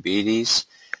diabetes,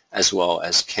 as well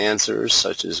as cancers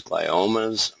such as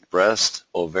gliomas, breast,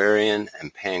 ovarian,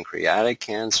 and pancreatic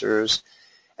cancers,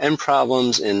 and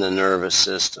problems in the nervous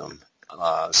system,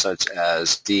 such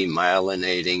as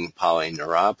demyelinating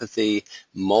polyneuropathy,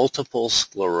 multiple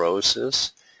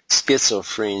sclerosis,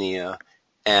 schizophrenia,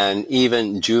 and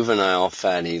even juvenile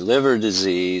fatty liver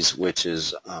disease, which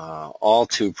is all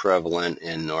too prevalent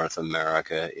in North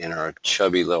America in our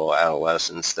chubby little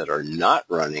adolescents that are not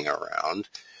running around,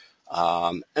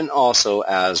 and also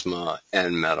asthma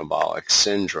and metabolic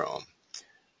syndrome.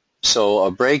 So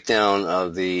a breakdown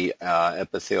of the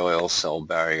epithelial cell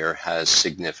barrier has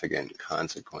significant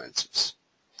consequences.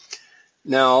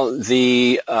 Now,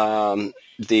 the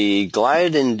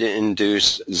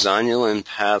gliadin-induced zonulin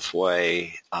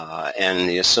pathway and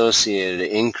the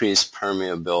associated increased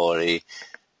permeability,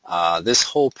 this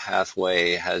whole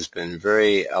pathway has been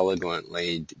very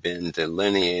elegantly been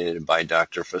delineated by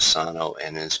Dr. Fasano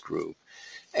and his group.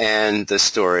 And the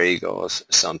story goes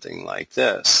something like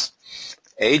this.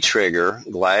 A trigger,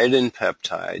 gliadin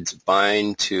peptides,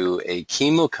 bind to a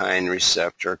chemokine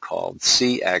receptor called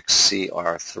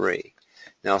CXCR3.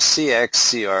 Now,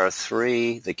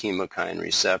 CXCR3, the chemokine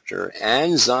receptor,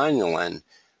 and zonulin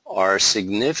are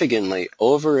significantly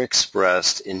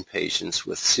overexpressed in patients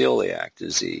with celiac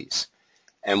disease.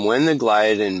 And when the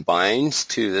gliadin binds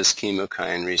to this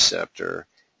chemokine receptor,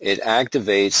 it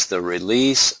activates the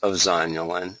release of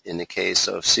zonulin, in the case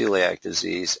of celiac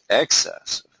disease,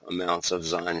 excess amounts of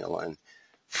zonulin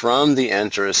from the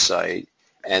enterocyte,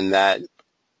 and that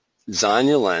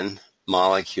zonulin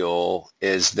molecule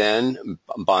is then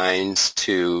binds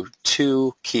to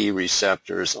two key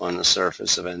receptors on the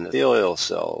surface of endothelial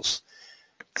cells,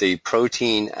 the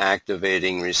protein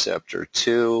activating receptor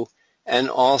 2 and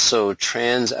also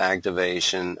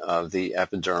transactivation of the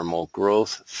epidermal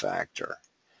growth factor.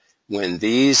 When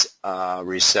these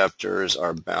receptors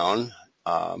are bound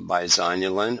by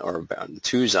zonulin or bound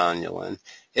to zonulin,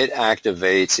 it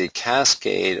activates a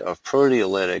cascade of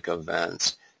proteolytic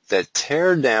events that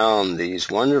tear down these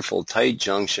wonderful tight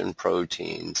junction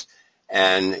proteins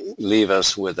and leave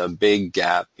us with a big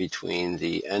gap between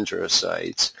the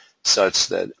enterocytes such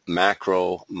that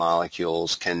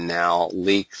macromolecules can now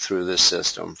leak through the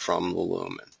system from the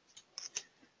lumen.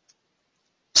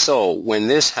 So when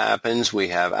this happens, we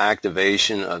have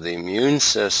activation of the immune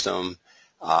system.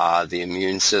 The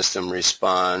immune system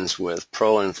responds with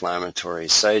pro-inflammatory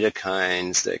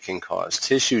cytokines that can cause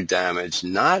tissue damage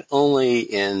not only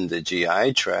in the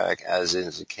GI tract, as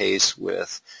is the case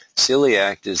with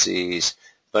celiac disease,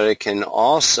 but it can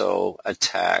also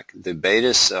attack the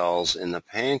beta cells in the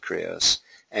pancreas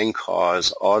and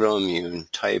cause autoimmune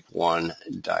type 1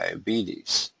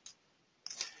 diabetes.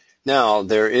 Now,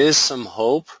 there is some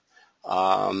hope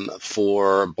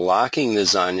for blocking the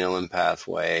zonulin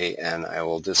pathway, and I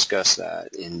will discuss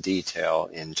that in detail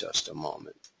in just a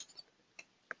moment.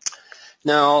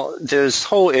 Now, this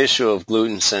whole issue of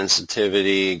gluten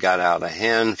sensitivity got out of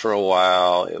hand for a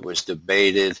while. It was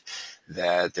debated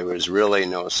that there was really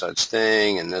no such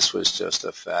thing and this was just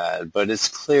a fad, but it's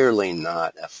clearly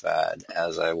not a fad,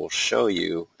 as I will show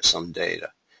you some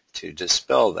data. to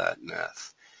dispel that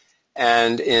myth.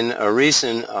 And in a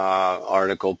recent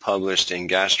article published in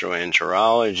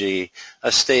Gastroenterology,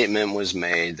 a statement was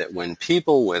made that when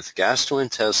people with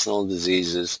gastrointestinal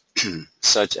diseases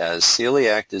such as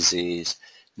celiac disease,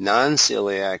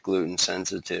 non-celiac gluten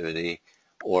sensitivity,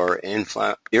 or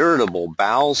irritable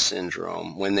bowel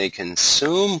syndrome, when they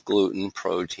consume gluten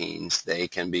proteins, they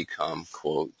can become,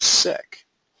 quote, sick.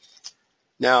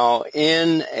 Now,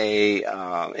 in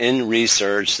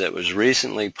research that was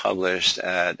recently published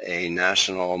at a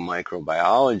national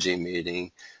microbiology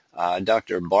meeting,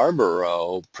 Dr.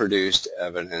 Barbaro produced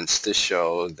evidence to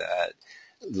show that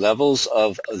levels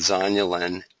of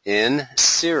zonulin in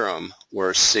serum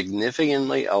were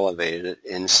significantly elevated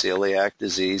in celiac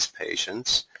disease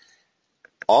patients,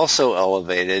 also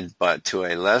elevated but to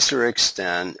a lesser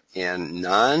extent in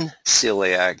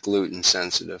non-celiac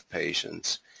gluten-sensitive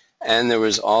patients. And there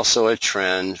was also a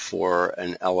trend for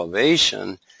an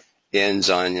elevation in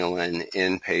zonulin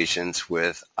in patients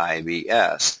with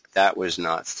IBS. That was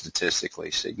not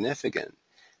statistically significant.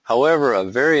 However, a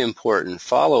very important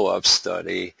follow-up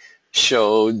study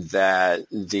showed that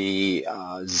the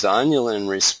zonulin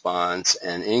response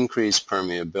and increased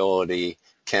permeability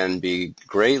can be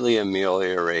greatly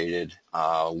ameliorated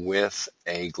with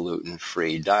a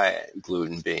gluten-free diet,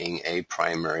 gluten being a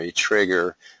primary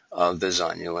trigger of the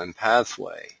zonulin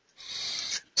pathway.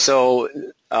 So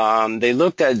they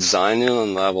looked at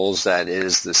zonulin levels, that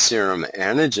is the serum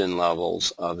antigen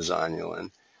levels of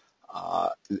zonulin,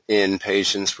 in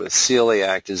patients with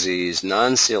celiac disease,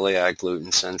 non-celiac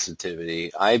gluten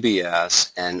sensitivity,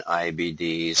 IBS, and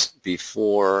IBDs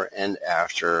before and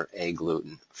after a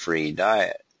gluten-free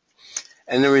diet.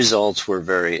 And the results were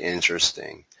very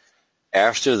interesting.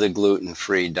 After the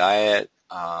gluten-free diet,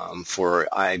 for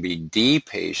IBD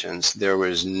patients, there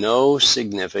was no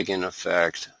significant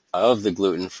effect of the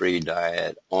gluten-free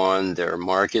diet on their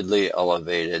markedly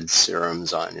elevated serum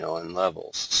zonulin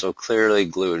levels. So clearly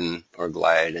gluten or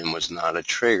gliadin was not a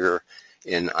trigger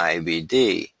in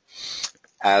IBD.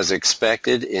 As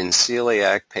expected in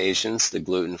celiac patients, the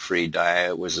gluten-free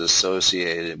diet was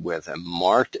associated with a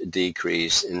marked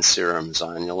decrease in serum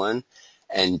zonulin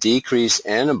and decreased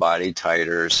antibody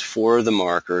titers for the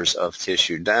markers of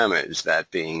tissue damage,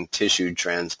 that being tissue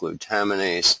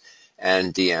transglutaminase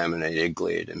and deaminated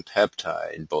gliadin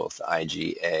peptide, both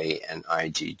IgA and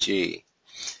IgG.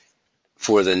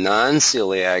 For the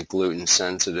non-celiac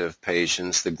gluten-sensitive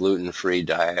patients, the gluten-free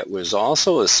diet was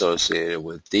also associated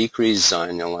with decreased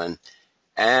zonulin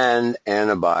and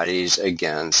antibodies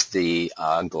against the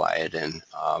gliadin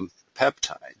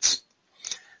peptides.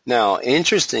 Now,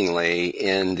 interestingly,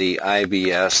 in the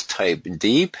IBS type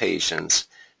D patients,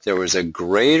 there was a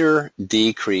greater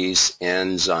decrease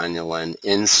in zonulin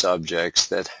in subjects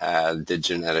that had the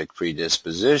genetic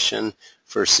predisposition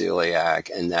for celiac,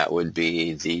 and that would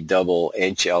be the double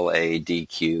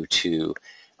HLA-DQ2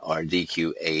 or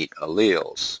DQ8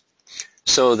 alleles.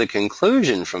 So the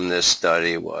conclusion from this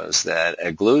study was that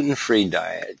a gluten-free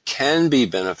diet can be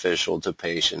beneficial to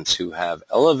patients who have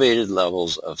elevated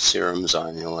levels of serum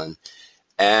zonulin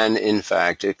and, in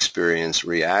fact, experience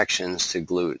reactions to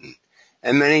gluten.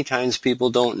 And many times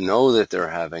people don't know that they're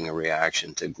having a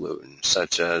reaction to gluten,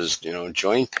 such as,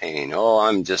 joint pain. Oh,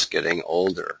 I'm just getting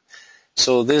older.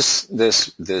 So this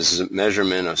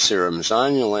measurement of serum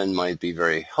zonulin might be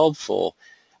very helpful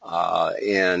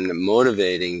in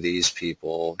motivating these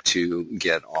people to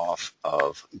get off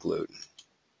of gluten.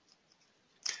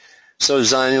 So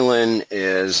zonulin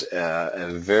is a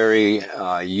very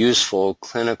useful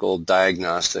clinical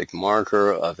diagnostic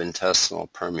marker of intestinal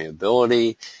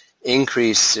permeability.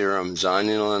 Increased serum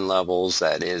zonulin levels,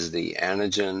 that is the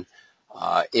antigen,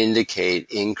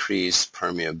 indicate increased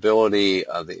permeability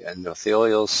of the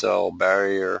endothelial cell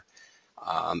barrier.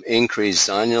 Increased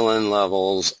zonulin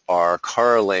levels are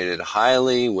correlated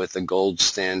highly with the gold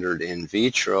standard in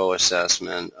vitro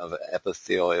assessment of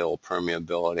epithelial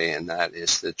permeability, and that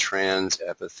is the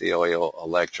trans-epithelial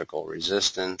electrical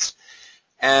resistance.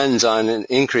 And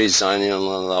increased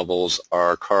zonulin levels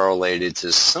are correlated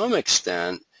to some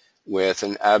extent with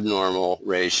an abnormal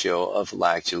ratio of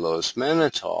lactulose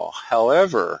mannitol.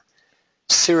 However,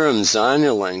 serum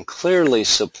zonulin clearly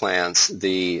supplants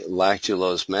the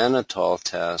lactulose mannitol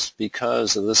test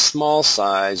because of the small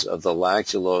size of the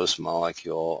lactulose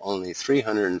molecule, only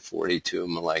 342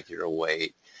 molecular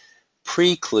weight,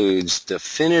 precludes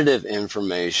definitive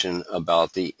information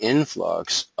about the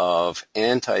influx of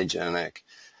antigenic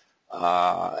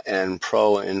and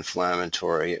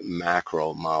pro-inflammatory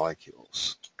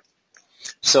macromolecules.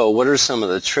 So what are some of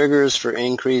the triggers for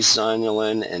increased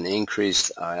zonulin and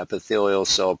increased epithelial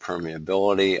cell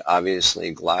permeability?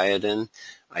 Obviously gliadin.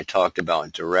 I talked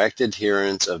about direct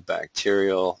adherence of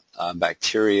bacteria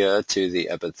to the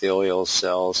epithelial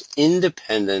cells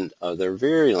independent of their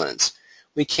virulence.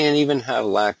 We can't even have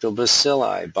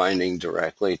lactobacilli binding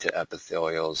directly to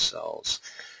epithelial cells.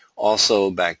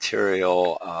 Also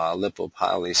bacterial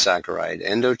lipopolysaccharide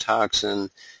endotoxin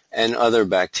and other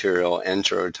bacterial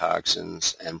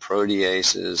enterotoxins and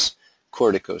proteases,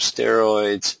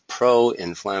 corticosteroids,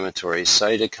 pro-inflammatory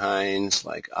cytokines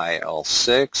like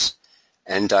IL-6,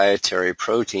 and dietary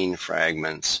protein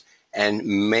fragments, and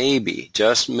maybe,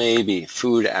 just maybe,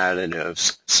 food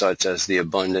additives such as the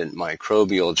abundant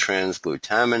microbial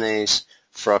transglutaminase,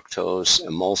 fructose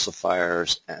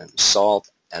emulsifiers, and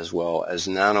salt, as well as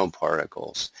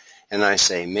nanoparticles. And I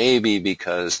say maybe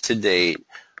because to date,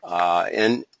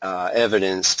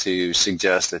 evidence to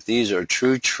suggest that these are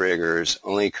true triggers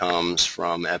only comes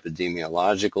from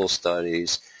epidemiological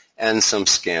studies and some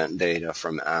scant data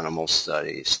from animal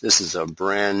studies. This is a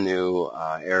brand new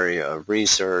area of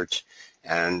research,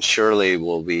 and surely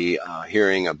we'll be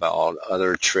hearing about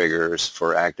other triggers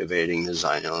for activating the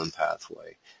zonulin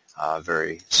pathway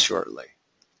very shortly.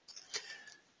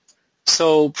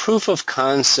 So proof of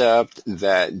concept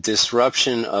that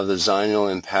disruption of the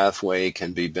zonulin pathway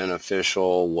can be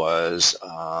beneficial was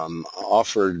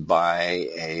offered by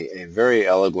a very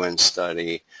eloquent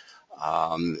study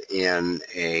in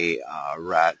a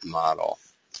rat model.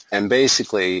 And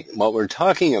basically what we're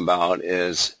talking about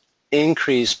is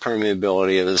increased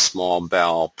permeability of the small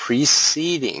bowel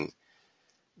preceding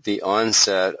the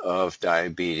onset of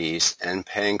diabetes and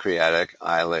pancreatic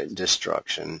islet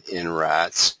destruction in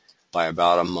rats by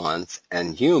about a month,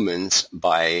 and humans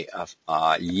by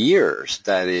years.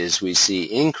 That is, we see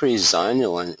increased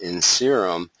zonulin in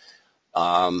serum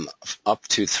up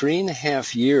to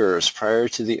 3.5 years prior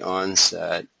to the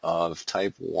onset of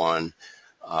type 1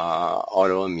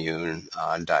 autoimmune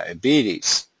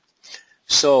diabetes.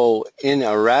 So in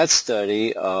a rat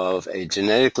study of a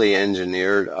genetically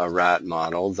engineered rat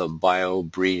model, the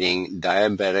bio-breeding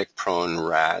diabetic-prone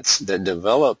rats that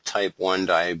developed type 1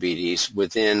 diabetes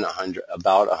within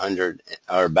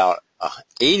about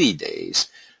 80 days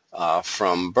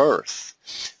from birth.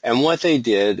 And what they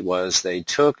did was they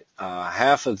took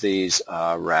half of these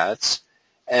rats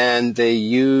and they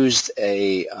used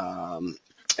a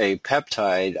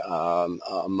peptide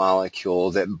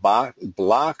molecule that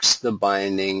blocks the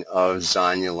binding of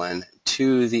zonulin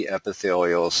to the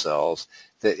epithelial cells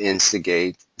that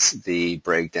instigates the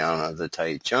breakdown of the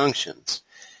tight junctions.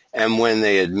 And when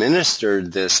they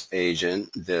administered this agent,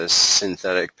 this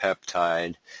synthetic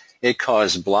peptide, it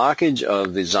caused blockage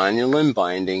of the zonulin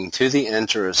binding to the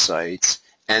enterocytes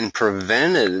and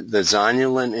prevented the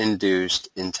zonulin-induced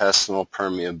intestinal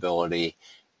permeability,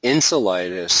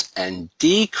 insulitis, and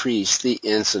decreased the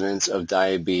incidence of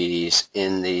diabetes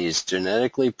in these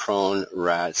genetically prone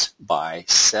rats by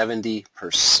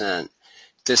 70%,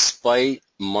 despite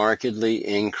markedly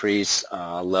increased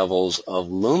levels of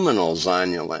luminal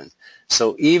zonulin.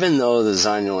 So even though the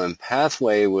zonulin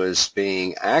pathway was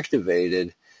being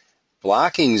activated,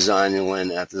 blocking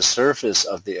zonulin at the surface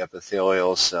of the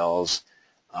epithelial cells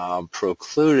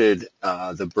precluded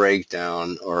the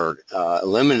breakdown or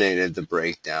eliminated the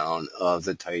breakdown of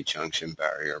the tight junction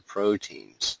barrier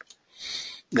proteins.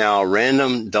 Now,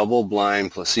 random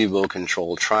double-blind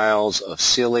placebo-controlled trials of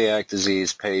celiac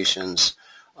disease patients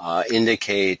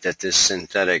indicate that this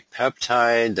synthetic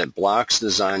peptide that blocks the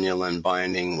zonulin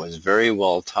binding was very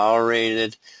well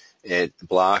tolerated. It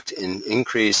blocked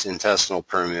increased intestinal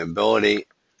permeability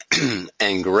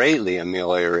and greatly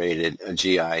ameliorated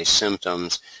GI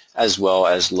symptoms, as well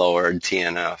as lowered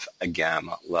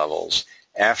TNF-gamma levels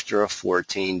after a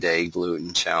 14-day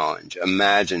gluten challenge.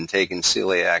 Imagine taking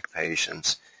celiac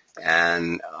patients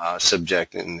and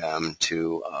subjecting them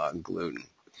to gluten.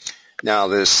 Now,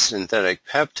 this synthetic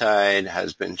peptide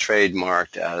has been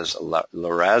trademarked as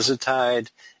lorazepatide,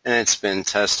 and it's been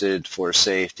tested for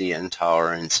safety and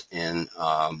tolerance in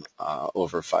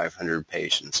over 500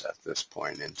 patients at this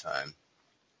point in time.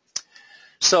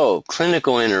 So,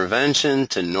 clinical intervention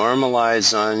to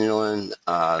normalize zonulin.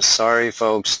 Sorry,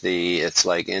 folks, it's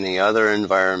like any other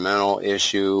environmental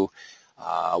issue.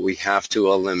 We have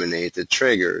to eliminate the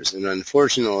triggers, and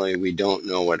unfortunately, we don't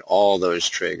know what all those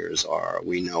triggers are.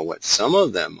 We know what some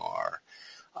of them are,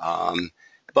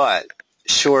 but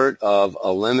short of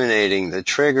eliminating the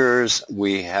triggers,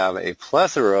 we have a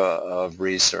plethora of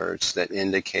research that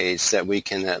indicates that we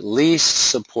can at least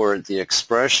support the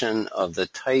expression of the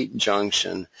tight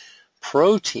junction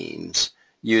proteins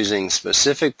using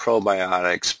specific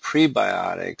probiotics,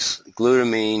 prebiotics,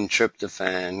 glutamine,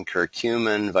 tryptophan,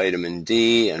 curcumin, vitamin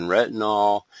D, and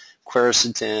retinol,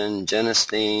 quercetin,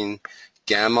 genistein,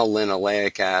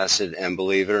 gamma-linoleic acid and,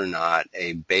 believe it or not,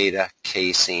 a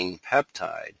beta-casein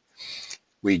peptide.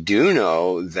 We do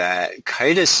know that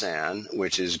chitosan,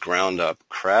 which is ground up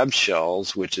crab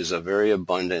shells, which is a very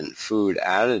abundant food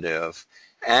additive,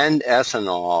 and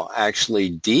ethanol actually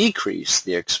decrease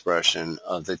the expression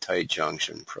of the tight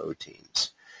junction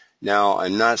proteins. Now,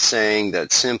 I'm not saying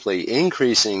that simply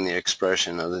increasing the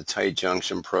expression of the tight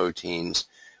junction proteins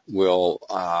will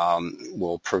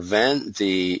prevent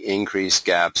the increased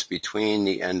gaps between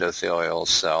the endothelial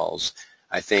cells.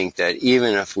 I think that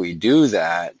even if we do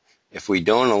that, if we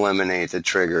don't eliminate the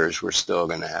triggers, we're still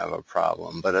going to have a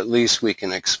problem. But at least we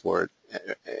can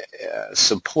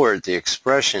support the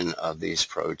expression of these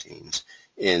proteins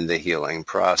in the healing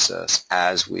process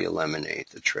as we eliminate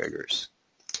the triggers.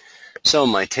 So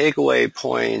my takeaway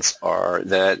points are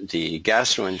that the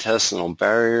gastrointestinal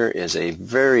barrier is a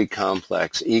very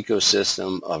complex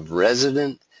ecosystem of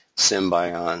resident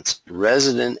symbionts,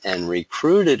 resident and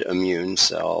recruited immune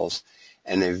cells,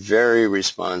 and a very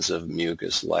responsive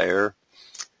mucus layer.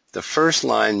 The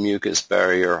first-line mucus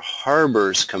barrier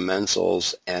harbors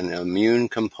commensals and immune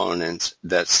components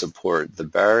that support the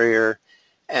barrier,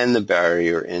 and the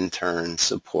barrier in turn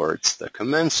supports the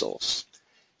commensals.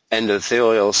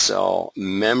 Endothelial cell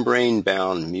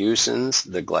membrane-bound mucins,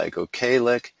 the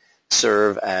glycocalyc,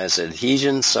 serve as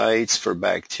adhesion sites for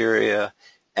bacteria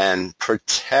and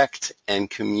protect and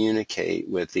communicate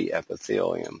with the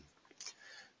epithelium.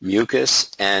 Mucus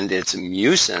and its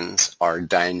mucins are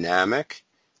dynamic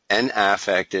and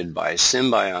affected by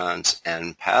symbionts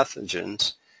and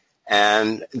pathogens,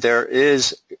 and there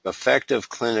is effective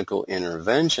clinical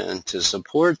intervention to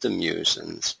support the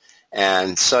mucins,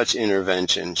 and such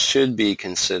intervention should be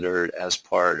considered as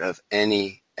part of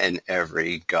any and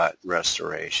every gut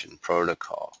restoration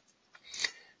protocol.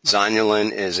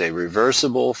 Zonulin is a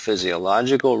reversible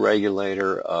physiological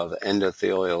regulator of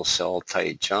endothelial cell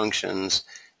tight junctions,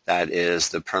 that is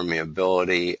the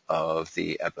permeability of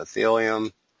the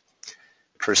epithelium.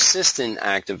 Persistent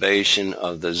activation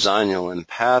of the zonulin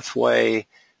pathway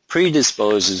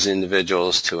predisposes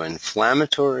individuals to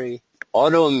inflammatory,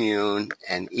 autoimmune,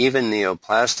 and even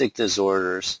neoplastic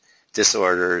disorders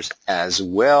as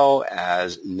well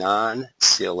as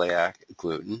non-celiac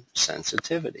gluten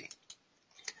sensitivity.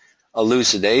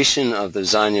 Elucidation of the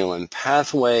zonulin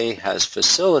pathway has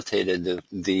facilitated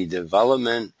the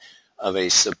development of a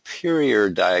superior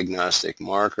diagnostic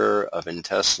marker of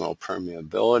intestinal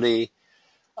permeability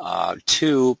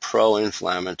to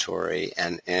pro-inflammatory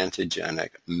and antigenic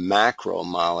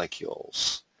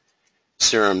macromolecules.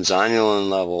 Serum zonulin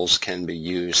levels can be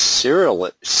used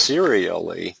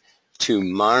serially to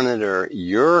monitor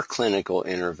your clinical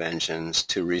interventions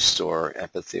to restore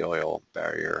epithelial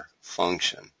barrier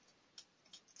function.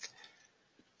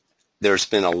 There's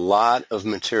been a lot of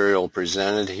material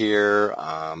presented here.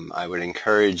 I would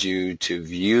encourage you to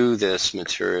view this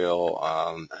material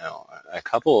a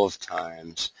couple of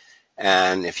times.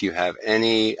 And if you have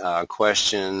any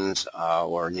questions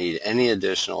or need any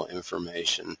additional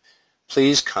information,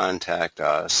 please contact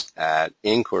us at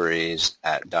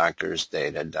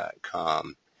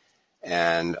inquiries@doctorsdata.com.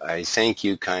 And I thank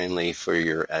you kindly for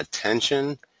your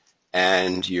attention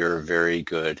and your very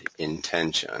good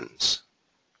intentions.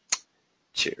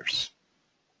 Cheers.